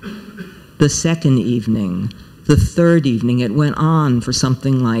back the second evening, the third evening. It went on for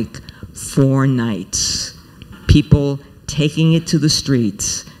something like 4 nights. People taking it to the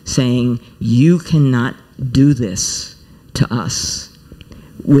streets, saying, you cannot do this to us.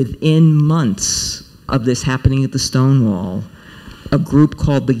 Within months of this happening at the Stonewall, a group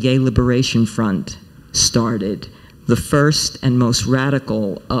called the Gay Liberation Front started, the first and most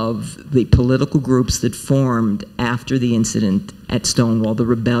radical of the political groups that formed after the incident at Stonewall, the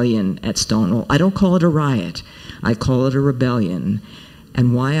rebellion at Stonewall. I don't call it a riot, I call it a rebellion.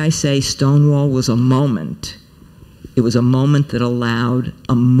 And why I say Stonewall was a moment, it was a moment that allowed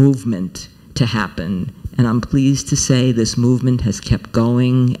a movement to happen. And I'm pleased to say this movement has kept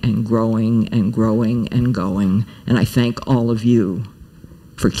going and growing and growing and going. And I thank all of you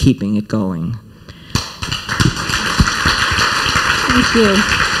for keeping it going. Thank you.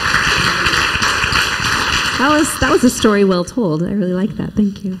 That was a story well told. I really like that.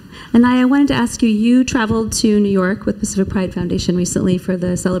 Thank you. And I wanted to ask you, you traveled to New York with Pacific Pride Foundation recently for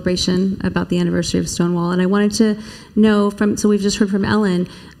the celebration about the anniversary of Stonewall. And I wanted to know so we've just heard from Ellen,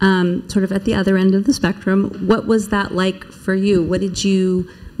 sort of at the other end of the spectrum, what was that like for you? What did you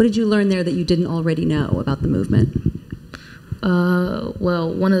learn there that you didn't already know about the movement?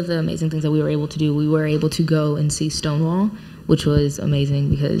 Well, one of the amazing things that we were able to do, we were able to go and see Stonewall, which was amazing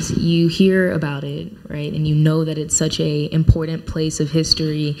because you hear about it, right? And you know that it's such an important place of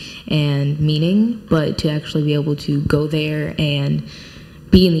history and meaning, but to actually be able to go there and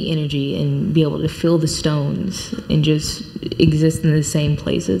be in the energy and be able to feel the stones and just exist in the same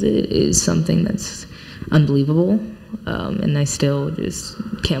places, it is something that's unbelievable. And I still just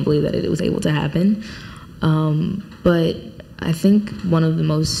can't believe that it was able to happen. But I think one of the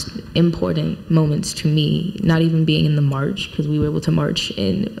most important moments to me, not even being in the march, because we were able to march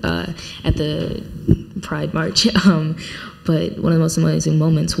at the Pride March, but one of the most amazing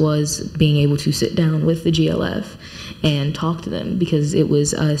moments was being able to sit down with the GLF and talk to them, because it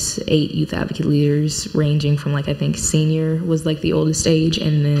was us 8 youth advocate leaders ranging from, like, I think senior was like the oldest age,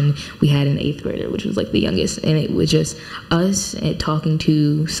 and then we had an 8th grader, which was like the youngest, and it was just us talking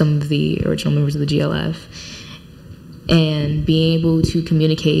to some of the original members of the GLF and being able to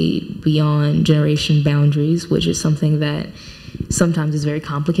communicate beyond generation boundaries, which is something that sometimes is very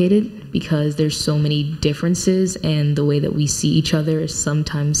complicated because there's so many differences, and the way that we see each other is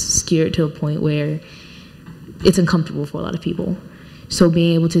sometimes skewed to a point where it's uncomfortable for a lot of people. So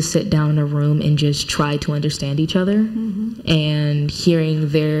being able to sit down in a room and just try to understand each other, and hearing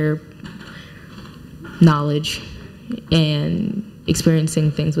their knowledge and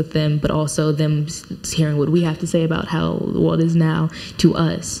experiencing things with them, but also them hearing what we have to say about how the world is now to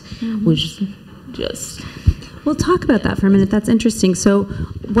us, which just... We'll talk about that for a minute. That's interesting. So,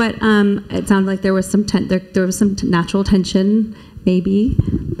 what it sounded like there was some there was some natural tension, maybe.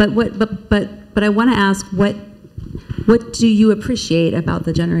 But I want to ask, what do you appreciate about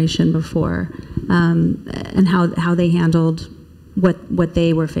the generation before, and how they handled what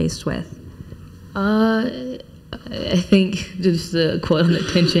they were faced with? I think, just a quote on the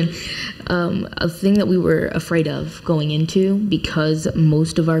tension, a thing that we were afraid of going into, because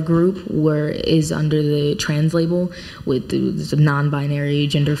most of our group is under the trans label, with the non-binary,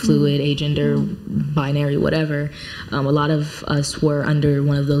 gender fluid, agender, binary, whatever. A lot of us were under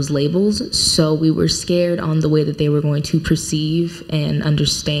one of those labels, so we were scared on the way that they were going to perceive and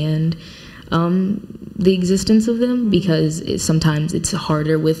understand the existence of them, because sometimes it's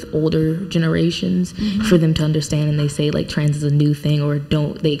harder with older generations for them to understand, and they say, like, trans is a new thing, or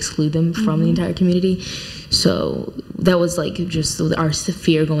they exclude them from the entire community. So that was, like, just our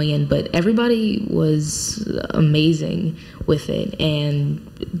fear going in, but everybody was amazing with it, and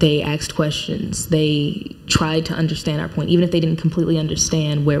they asked questions. They tried to understand our point, even if they didn't completely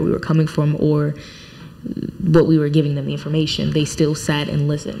understand where we were coming from or what we were giving them the information. They still sat and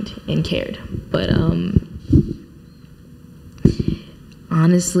listened and cared. But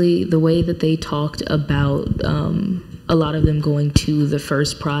honestly, the way that they talked about a lot of them going to the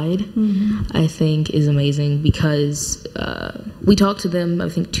first Pride, I think is amazing, because we talked to them, I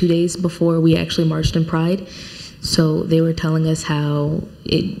think, 2 days before we actually marched in Pride. So they were telling us how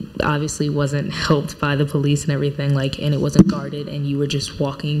it obviously wasn't helped by the police and everything, and it wasn't guarded, and you were just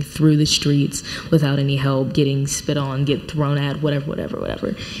walking through the streets without any help, getting spit on, get thrown at,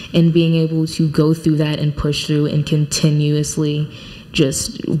 whatever. And being able to go through that and push through and continuously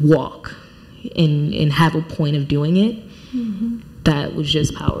just walk and have a point of doing it, that was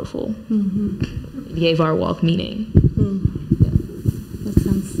just powerful. It gave our walk meaning. That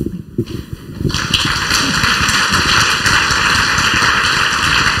sounds like...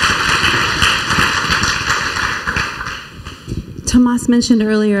 Tomas mentioned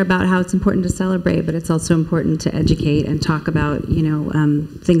earlier about how it's important to celebrate, but it's also important to educate and talk about,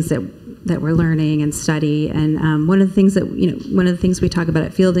 things that we're learning and study. And one of the things we talk about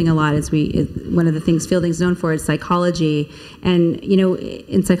at Fielding a lot is one of the things Fielding's known for is psychology. And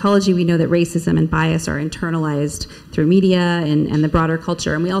in psychology, we know that racism and bias are internalized through media and the broader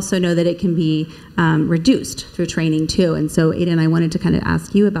culture. And we also know that it can be reduced through training too. And so, Aiden, I wanted to kind of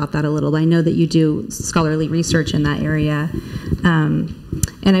ask you about that a little. I know that you do scholarly research in that area.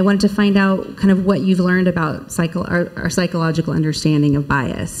 And I wanted to find out kind of what you've learned about our psychological understanding of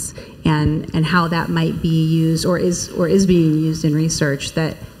bias and how that might be used or is being used in research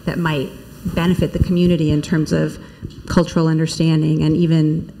that might benefit the community in terms of cultural understanding and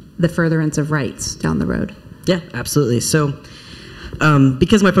even the furtherance of rights down the road. Yeah, absolutely. So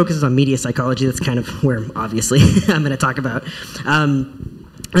because my focus is on media psychology, that's kind of where obviously I'm going to talk about.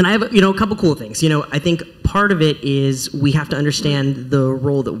 And I have, a couple cool things. I think part of it is we have to understand the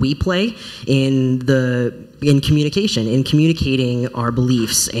role that we play in communication, in communicating our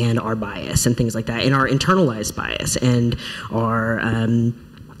beliefs and our bias and things like that, and our internalized bias and our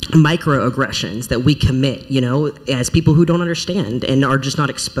microaggressions that we commit, as people who don't understand and are just not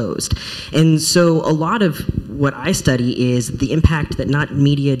exposed. And so a lot of what I study is the impact that not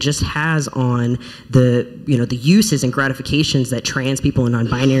media just has on the uses and gratifications that trans people and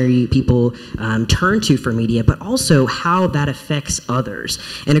non-binary people turn to for media, but also how that affects others.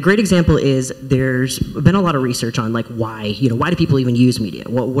 And a great example is there's been a lot of research on why do people even use media?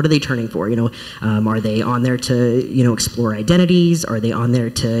 What are they turning for? Are they on there to, explore identities? Are they on there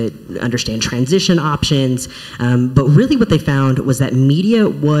to understand transition options? But really what they found was that media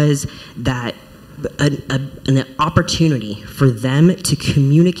was that an opportunity for them to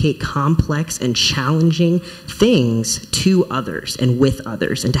communicate complex and challenging things to others and with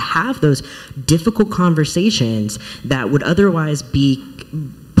others, and to have those difficult conversations that would otherwise be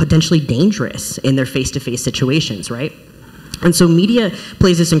potentially dangerous in their face-to-face situations, right? And so media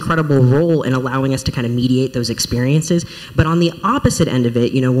plays this incredible role in allowing us to kind of mediate those experiences. But on the opposite end of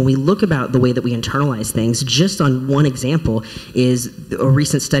it, when we look about the way that we internalize things, just on one example is a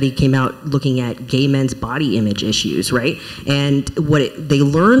recent study came out looking at gay men's body image issues, right? And they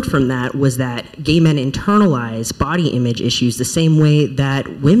learned from that was that gay men internalize body image issues the same way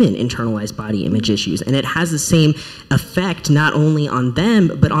that women internalize body image issues. And it has the same effect not only on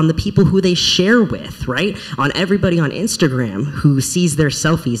them, but on the people who they share with, right? On everybody on Instagram who sees their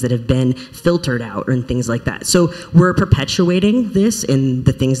selfies that have been filtered out and things like that. So we're perpetuating this in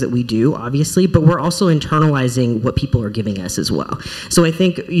the things that we do, obviously, but we're also internalizing what people are giving us as well. So I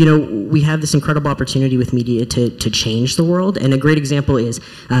think, we have this incredible opportunity with media to change the world. And a great example is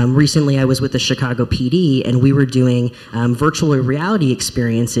recently I was with the Chicago PD and we were doing virtual reality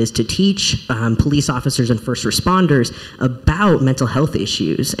experiences to teach police officers and first responders about mental health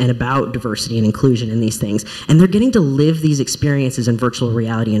issues and about diversity and inclusion in these things. And they're getting to live these experiences in virtual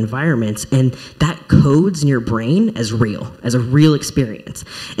reality environments, and that codes in your brain as a real experience.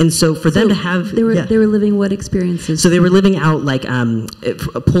 And so for them to have they were living what experiences? So they were living out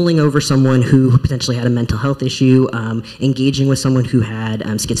pulling over someone who potentially had a mental health issue, engaging with someone who had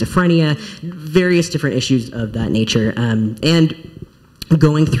schizophrenia, various different issues of that nature, and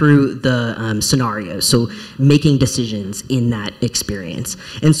going through the scenarios, so making decisions in that experience.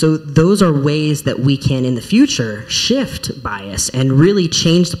 And so those are ways that we can, in the future, shift bias and really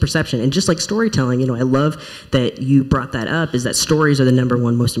change the perception. And just like storytelling, I love that you brought that up, is that stories are the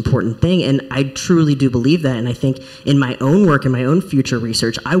 #1 most important thing. And I truly do believe that. And I think in my own work, in my own future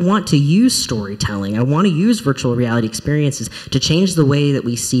research, I want to use storytelling. I want to use virtual reality experiences to change the way that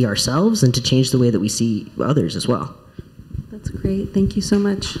we see ourselves and to change the way that we see others as well. That's great. Thank you so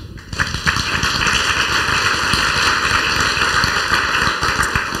much.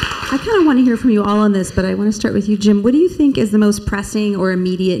 I kind of want to hear from you all on this, but I want to start with you, Jim. What do you think is the most pressing or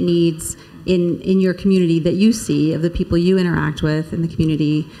immediate needs in your community that you see of the people you interact with in the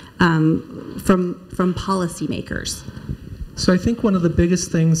community from policymakers? So I think one of the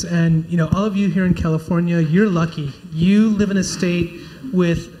biggest things, and all of you here in California, you're lucky. You live in a state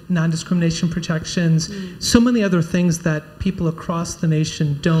with non-discrimination protections, so many other things that people across the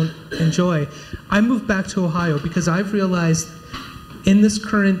nation don't enjoy. I moved back to Ohio because I've realized in this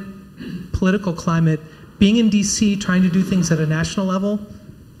current political climate, being in DC, trying to do things at a national level,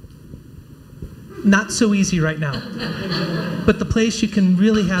 not so easy right now. But the place you can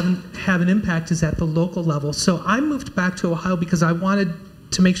really have an impact is at the local level. So I moved back to Ohio because I wanted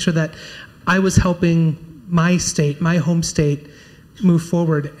to make sure that I was helping my state, my home state, move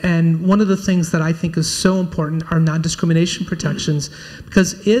forward. And one of the things that I think is so important are non-discrimination protections,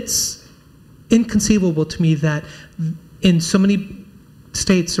 because it's inconceivable to me that in so many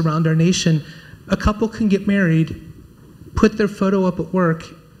states around our nation, a couple can get married, put their photo up at work,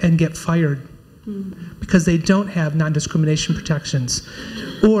 and get fired because they don't have non-discrimination protections,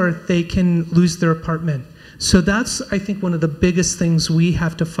 or they can lose their apartment. So that's, I think, one of the biggest things we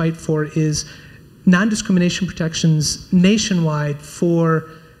have to fight for is non-discrimination protections nationwide for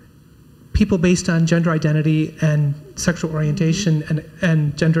people based on gender identity and sexual orientation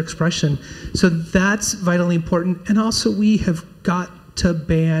and gender expression. So that's vitally important. And also we have got to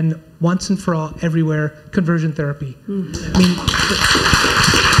ban once and for all, everywhere, conversion therapy. I mean,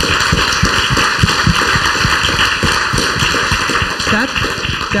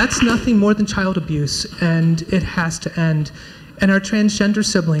 that's nothing more than child abuse, and it has to end. And our transgender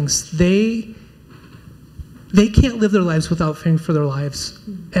siblings, they can't live their lives without fearing for their lives.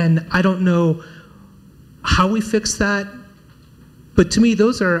 And I don't know how we fix that, but to me,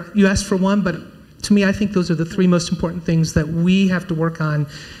 those are, you asked for one, but to me, I think those are the three most important things that we have to work on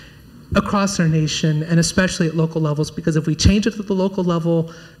across our nation, and especially at local levels, because if we change it at the local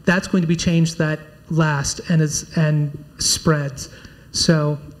level, that's going to be change that lasts and spreads.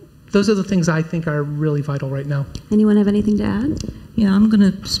 So those are the things I think are really vital right now. Anyone have anything to add? Yeah, I'm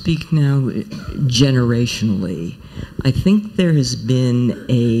going to speak now generationally. I think there has been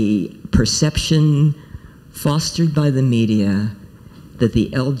a perception fostered by the media that the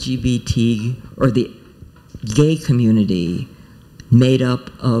LGBT or the gay community, made up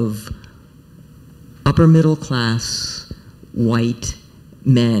of upper middle class white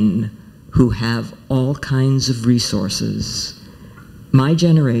men who have all kinds of resources. My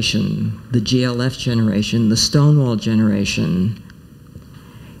generation, the GLF generation, the Stonewall generation,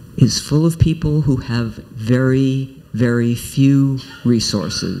 is full of people who have very, very few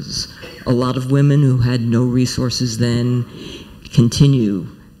resources. A lot of women who had no resources then continue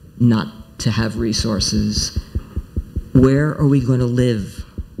not to have resources. Where are we going to live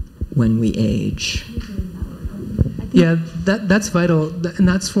when we age? Yeah, that's vital, and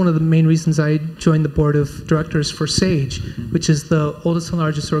that's one of the main reasons I joined the board of directors for SAGE, which is the oldest and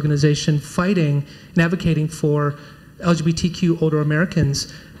largest organization fighting and advocating for LGBTQ older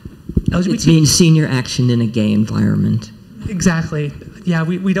Americans. It means senior action in a gay environment. Exactly. Yeah,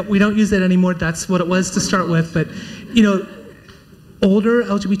 we don't use that anymore. That's what it was to start with. But you know, older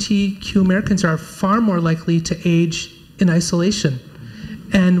LGBTQ Americans are far more likely to age in isolation.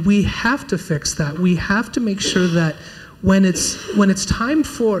 And we have to fix that. We have to make sure that when it's time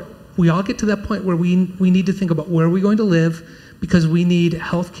for, we all get to that point where we need to think about where are we going to live, because we need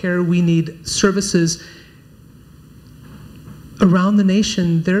health care, we need services. Around the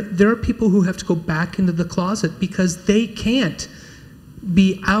nation, there are people who have to go back into the closet because they can't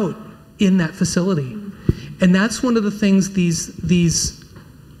be out in that facility. And that's one of the things these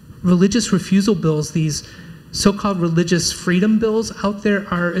religious refusal bills, these so-called religious freedom bills out there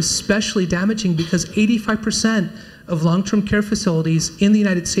are especially damaging, because 85% of long-term care facilities in the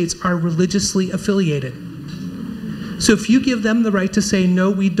United States are religiously affiliated. So if you give them the right to say,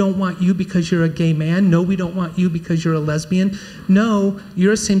 no, we don't want you because you're a gay man, no, we don't want you because you're a lesbian, no,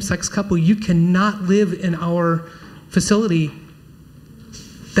 you're a same-sex couple, you cannot live in our facility,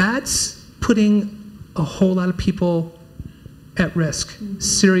 that's putting a whole lot of people at risk,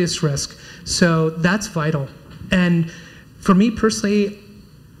 serious risk. So that's vital. And for me personally,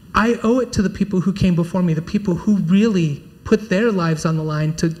 I owe it to the people who came before me, the people who really put their lives on the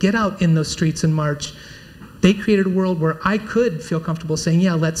line to get out in those streets and march. They created a world where I could feel comfortable saying,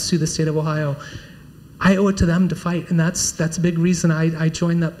 yeah, let's sue the state of Ohio. I owe it to them to fight, and that's a big reason I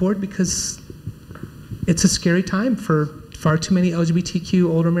joined that board, because it's a scary time for far too many LGBTQ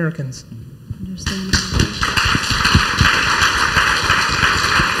older Americans.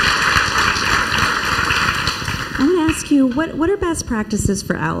 I want to ask you, what are best practices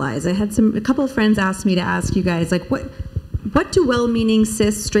for allies? I had a couple of friends asked me to ask you guys, like, what do well-meaning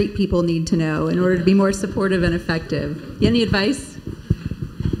cis straight people need to know in order to be more supportive and effective? Any advice?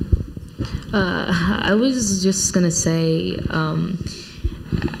 I was just going to say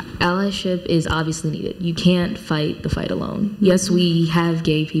allyship is obviously needed. You can't fight the fight alone. Yes, we have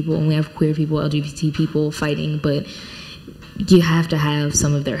gay people and we have queer people, LGBT people fighting, but you have to have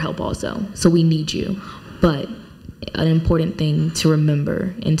some of their help also. So we need you. But an important thing to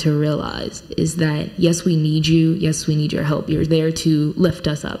remember and to realize is that, yes, we need you. Yes, we need your help. You're there to lift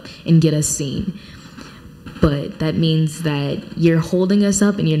us up and get us seen. but that means that you're holding us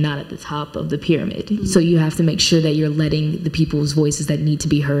up and you're not at the top of the pyramid. Mm-hmm. So you have to make sure that you're letting the people's voices that need to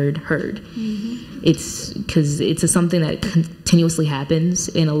be heard. Mm-hmm. It's because it's something that continuously happens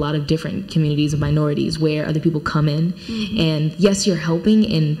in a lot of different communities of minorities where other people come in and yes, you're helping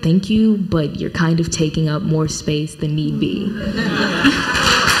and thank you, but you're kind of taking up more space than need be.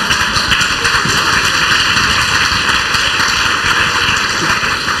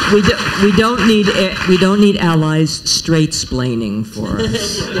 We don't need allies straight-splaining for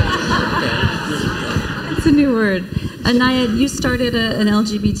us. It's a new word. Anaiya, you started an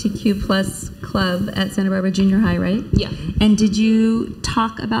LGBTQ plus club at Santa Barbara Junior High, right? Yeah. And did you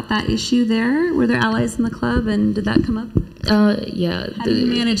talk about that issue there? Were there allies in the club, and did that come up? Yeah. How do you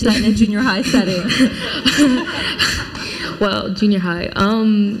manage that in a junior high setting? Well, junior high.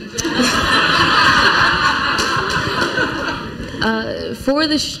 For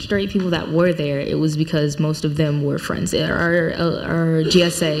the straight people that were there, it was because most of them were friends. Our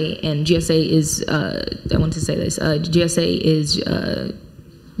GSA, and GSA is, I want to say this, GSA is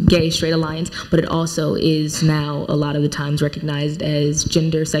Gay Straight Alliance, but it also is now a lot of the times recognized as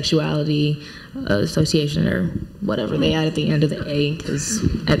Gender Sexuality Association, or whatever they add at the end of the A, because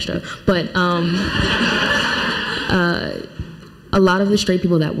extra. But a lot of the straight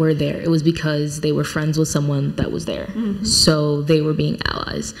people that were there, it was because they were friends with someone that was there. Mm-hmm. So they were being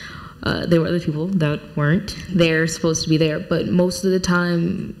allies. There were other people that weren't there, supposed to be there, but most of the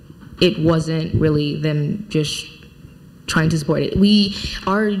time it wasn't really them just trying to support it.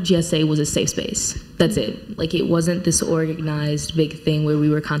 Our GSA was a safe space. That's it. Like, it wasn't this organized big thing where we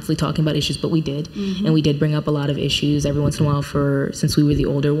were constantly talking about issues, but we did. Mm-hmm. And we did bring up a lot of issues every once in a while. Since we were the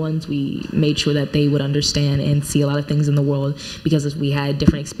older ones, we made sure that they would understand and see a lot of things in the world, because we had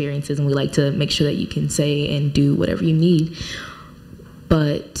different experiences and we like to make sure that you can say and do whatever you need.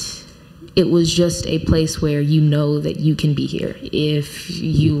 But it was just a place where you know that you can be here. If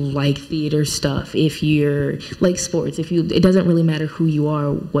you like theater stuff, if you're like sports, it doesn't really matter who you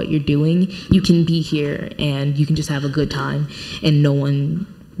are, what you're doing, you can be here and you can just have a good time and no one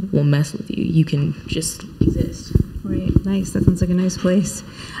will mess with you. You can just exist. Right, nice. That sounds like a nice place.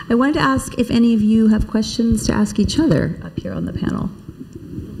 I wanted to ask if any of you have questions to ask each other up here on the panel.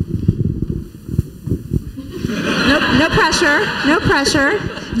 No pressure. No pressure.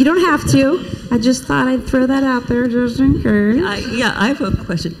 You don't have to. I just thought I'd throw that out there just in case. I have a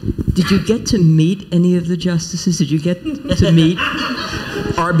question. Did you get to meet any of the justices? Did you get to meet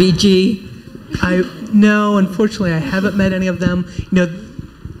RBG? No, unfortunately, I haven't met any of them. You know,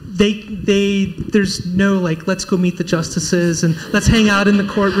 there's no like, let's go meet the justices and let's hang out in the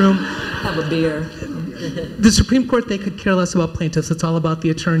courtroom. Have a beer. The Supreme Court, they could care less about plaintiffs. It's all about the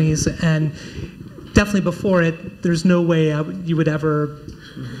attorneys, and definitely before it, there's no way you would ever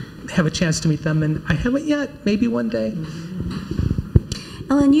have a chance to meet them, and I haven't yet. Maybe one day.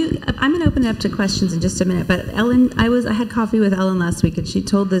 Ellen, I'm going to open it up to questions in just a minute, but Ellen, I had coffee with Ellen last week, and she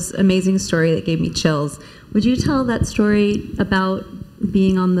told this amazing story that gave me chills. Would you tell that story about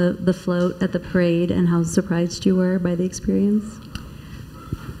being on the float at the parade and how surprised you were by the experience?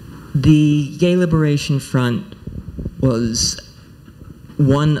 The Gay Liberation Front was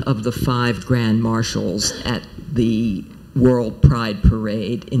one of the 5 grand marshals at the World Pride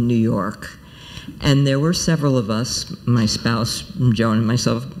Parade in New York. And there were several of us, my spouse, Joan, and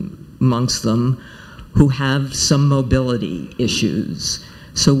myself amongst them, who have some mobility issues.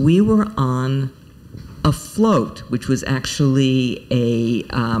 So we were on a float, which was actually a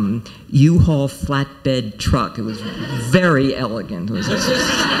U-Haul flatbed truck. It was very elegant. It was a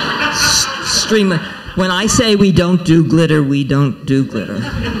stream of, when I say we don't do glitter, we don't do glitter.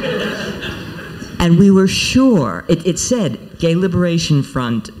 And we were sure, it said Gay Liberation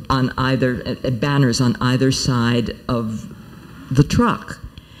Front on either, banners on either side of the truck.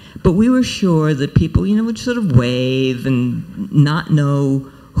 But we were sure that people, would sort of wave and not know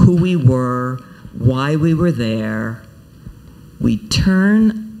who we were, why we were there. We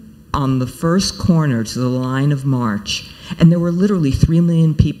turn on the first corner to the line of march, and there were literally 3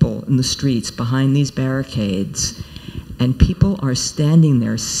 million people in the streets behind these barricades. And people are standing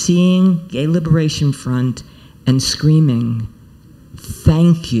there seeing Gay Liberation Front and screaming,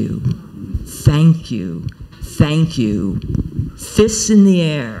 "Thank you, thank you, thank you." Fists in the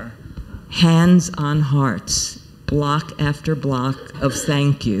air, hands on hearts, block after block of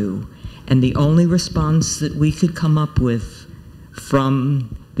thank you. And the only response that we could come up with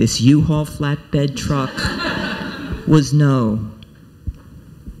from this U-Haul flatbed truck was no.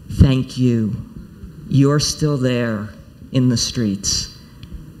 Thank you. You're still there in the streets.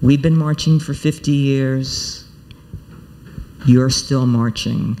 We've been marching for 50 years. you're still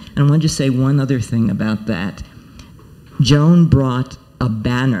marching. And I want to say one other thing about that. Joan brought a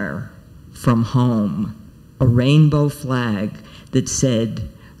banner from home, a rainbow flag that said,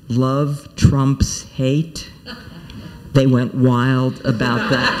 "Love trumps hate." They went wild about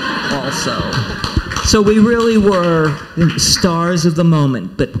that also. So we really were stars of the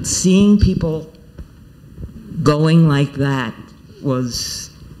moment, but seeing people going like that was,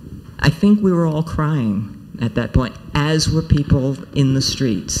 I think we were all crying at that point, as were people in the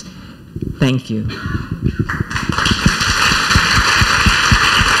streets. Thank you. So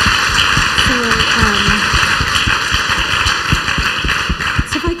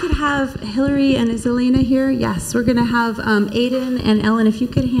if I could have Hillary and Iselina here. Yes, we're going to have Aiden and Ellen, if you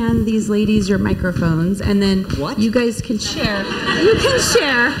could hand these ladies your microphones, and then you guys can share. You can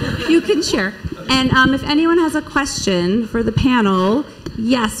share. You can share. And if anyone has a question for the panel,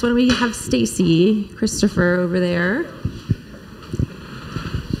 yes, why don't we have Stacy Christopher over there.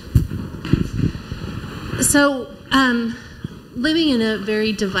 So, living in a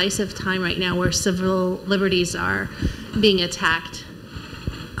very divisive time right now where civil liberties are being attacked,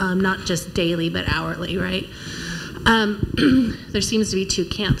 not just daily but hourly, right? There seems to be two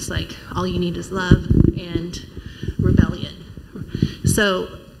camps, like all you need is love and rebellion. So,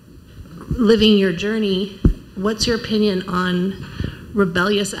 living your journey, what's your opinion on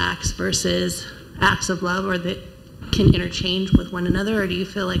rebellious acts versus acts of love, or that can interchange with one another, or do you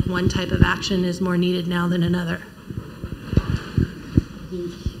feel like one type of action is more needed now than another?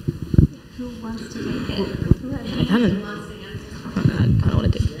 Who wants to take it? I don't want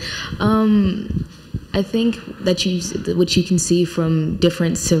to do it. I think that what you can see from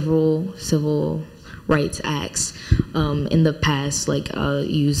different civil rights acts in the past, like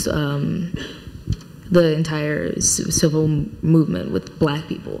use the entire civil movement with black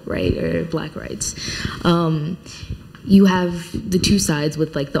people, right, or black rights. You have the two sides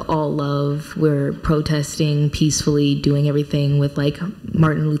with like the all love, we're protesting peacefully, doing everything with like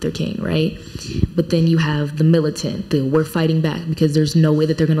Martin Luther King, right? But then you have the militant, we're fighting back because there's no way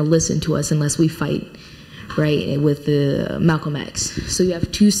that they're gonna listen to us unless we fight, right, with the Malcolm X. So you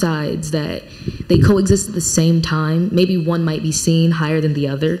have two sides that they coexist at the same time. Maybe one might be seen higher than the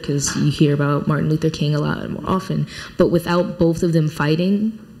other because you hear about Martin Luther King a lot more often, but without both of them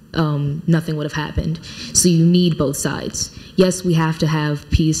fighting, nothing would have happened. So you need both sides. Yes, we have to have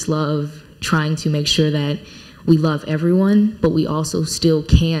peace, love, trying to make sure that we love everyone, but we also still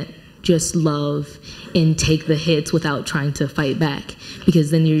can't just love and take the hits without trying to fight back, because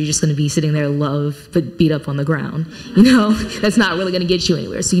then you're just going to be sitting there love but beat up on the ground. You know, that's not really going to get you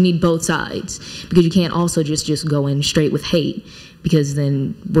anywhere. So you need both sides, because you can't also just go in straight with hate, because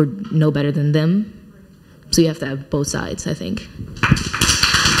then we're no better than them. So you have to have both sides, I think.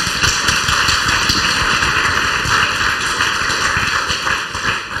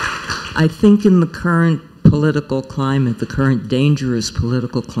 I think in the current political climate, the current dangerous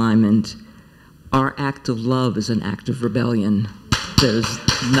political climate, our act of love is an act of rebellion. There's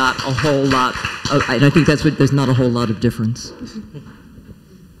not a whole lot, and I think that's what, there's not a whole lot of difference.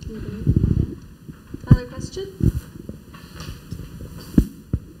 Other question?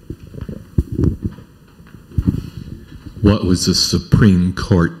 What was the Supreme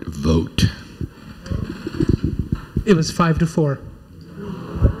Court vote? It was 5-4.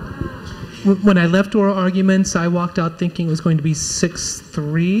 When I left oral arguments, I walked out thinking it was going to be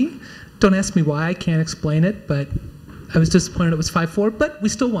 6-3. Don't ask me why, I can't explain it, but I was disappointed it was 5-4, but we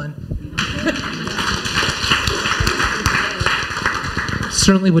still won.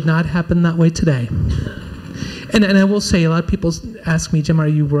 Certainly would not happen that way today. And I will say, a lot of people ask me, Jim, are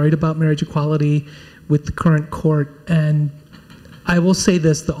you worried about marriage equality with the current court? And I will say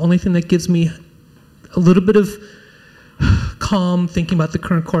this, the only thing that gives me a little bit of calm thinking about the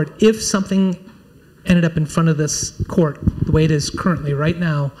current court, if something ended up in front of this court the way it is currently right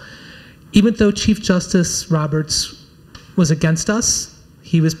now, even though Chief Justice Roberts was against us,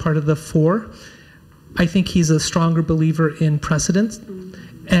 he was part of the 4, I think he's a stronger believer in precedent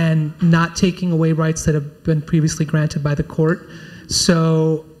and not taking away rights that have been previously granted by the court.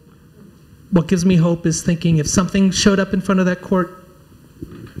 So what gives me hope is thinking if something showed up in front of that court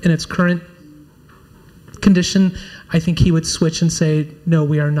in its current condition, I think he would switch and say, no,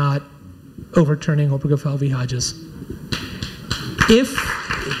 we are not overturning Obergefell v. Hodges.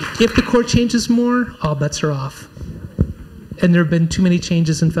 If the court changes more, all bets are off. And there have been too many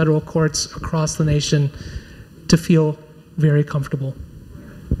changes in federal courts across the nation to feel very comfortable.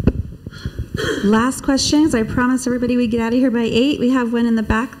 Last questions. I promised everybody we'd get out of here by 8. We have one in the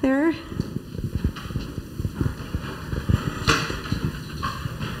back there.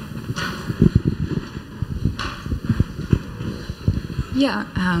 Yeah,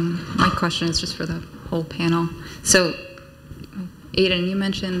 my question is just for the whole panel. So, Aiden, you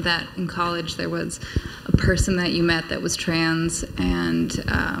mentioned that in college there was a person that you met that was trans, and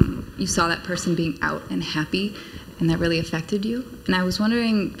you saw that person being out and happy, and that really affected you. And I was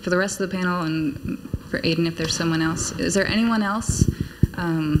wondering, for the rest of the panel, and for Aiden, if there's someone else, is there anyone else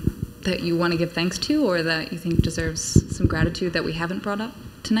that you want to give thanks to, or that you think deserves some gratitude that we haven't brought up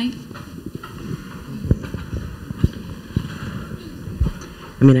tonight?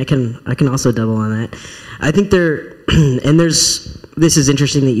 I mean, I can also double on that. I think this is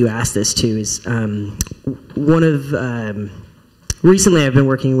interesting that you asked this too, is recently I've been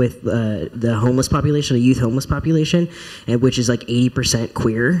working with the homeless population, the youth homeless population, which is like 80%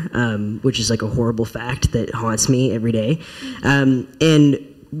 queer, which is like a horrible fact that haunts me every day. And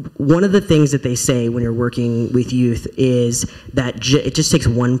one of the things that they say when you're working with youth is that it just takes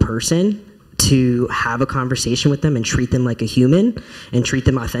one person to have a conversation with them and treat them like a human and treat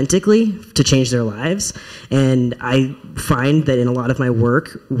them authentically to change their lives. And I find that in a lot of my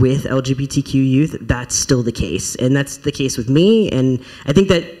work with LGBTQ youth, that's still the case. And that's the case with me. And I think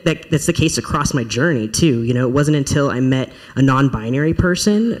that's the case across my journey too. You know, it wasn't until I met a non-binary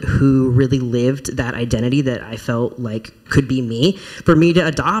person who really lived that identity that I felt like could be me, for me to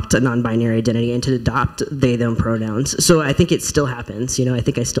adopt a non-binary identity and to adopt they, them pronouns. So I think it still happens. You know, I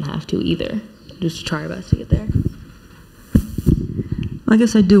think I still have to either. Just try our best to get there. I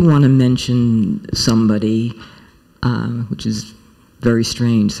guess I do want to mention somebody, which is very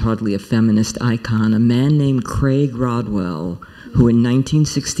strange, hardly a feminist icon, a man named Craig Rodwell, who in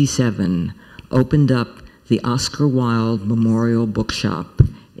 1967 opened up the Oscar Wilde Memorial Bookshop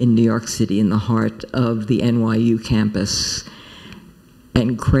in New York City, in the heart of the NYU campus.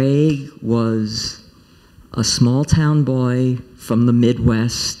 And Craig was a small town boy from the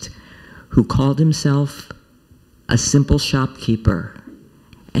Midwest who called himself a simple shopkeeper.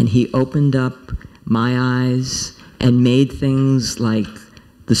 And he opened up my eyes and made things like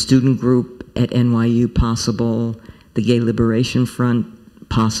the student group at NYU possible, the Gay Liberation Front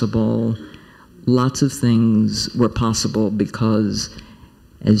possible. Lots of things were possible because,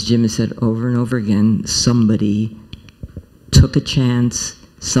 as Jim has said over and over again, somebody took a chance,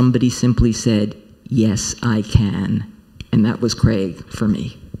 somebody simply said, yes, I can. And that was Craig for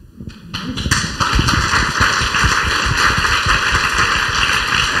me.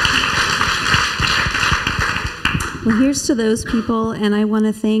 Well, here's to those people, and I want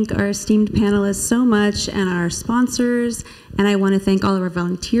to thank our esteemed panelists so much, and our sponsors, and I want to thank all of our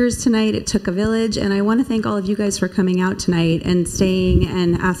volunteers tonight. It took a village, and I want to thank all of you guys for coming out tonight and staying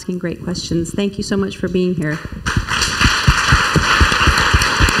and asking great questions. Thank you so much for being here.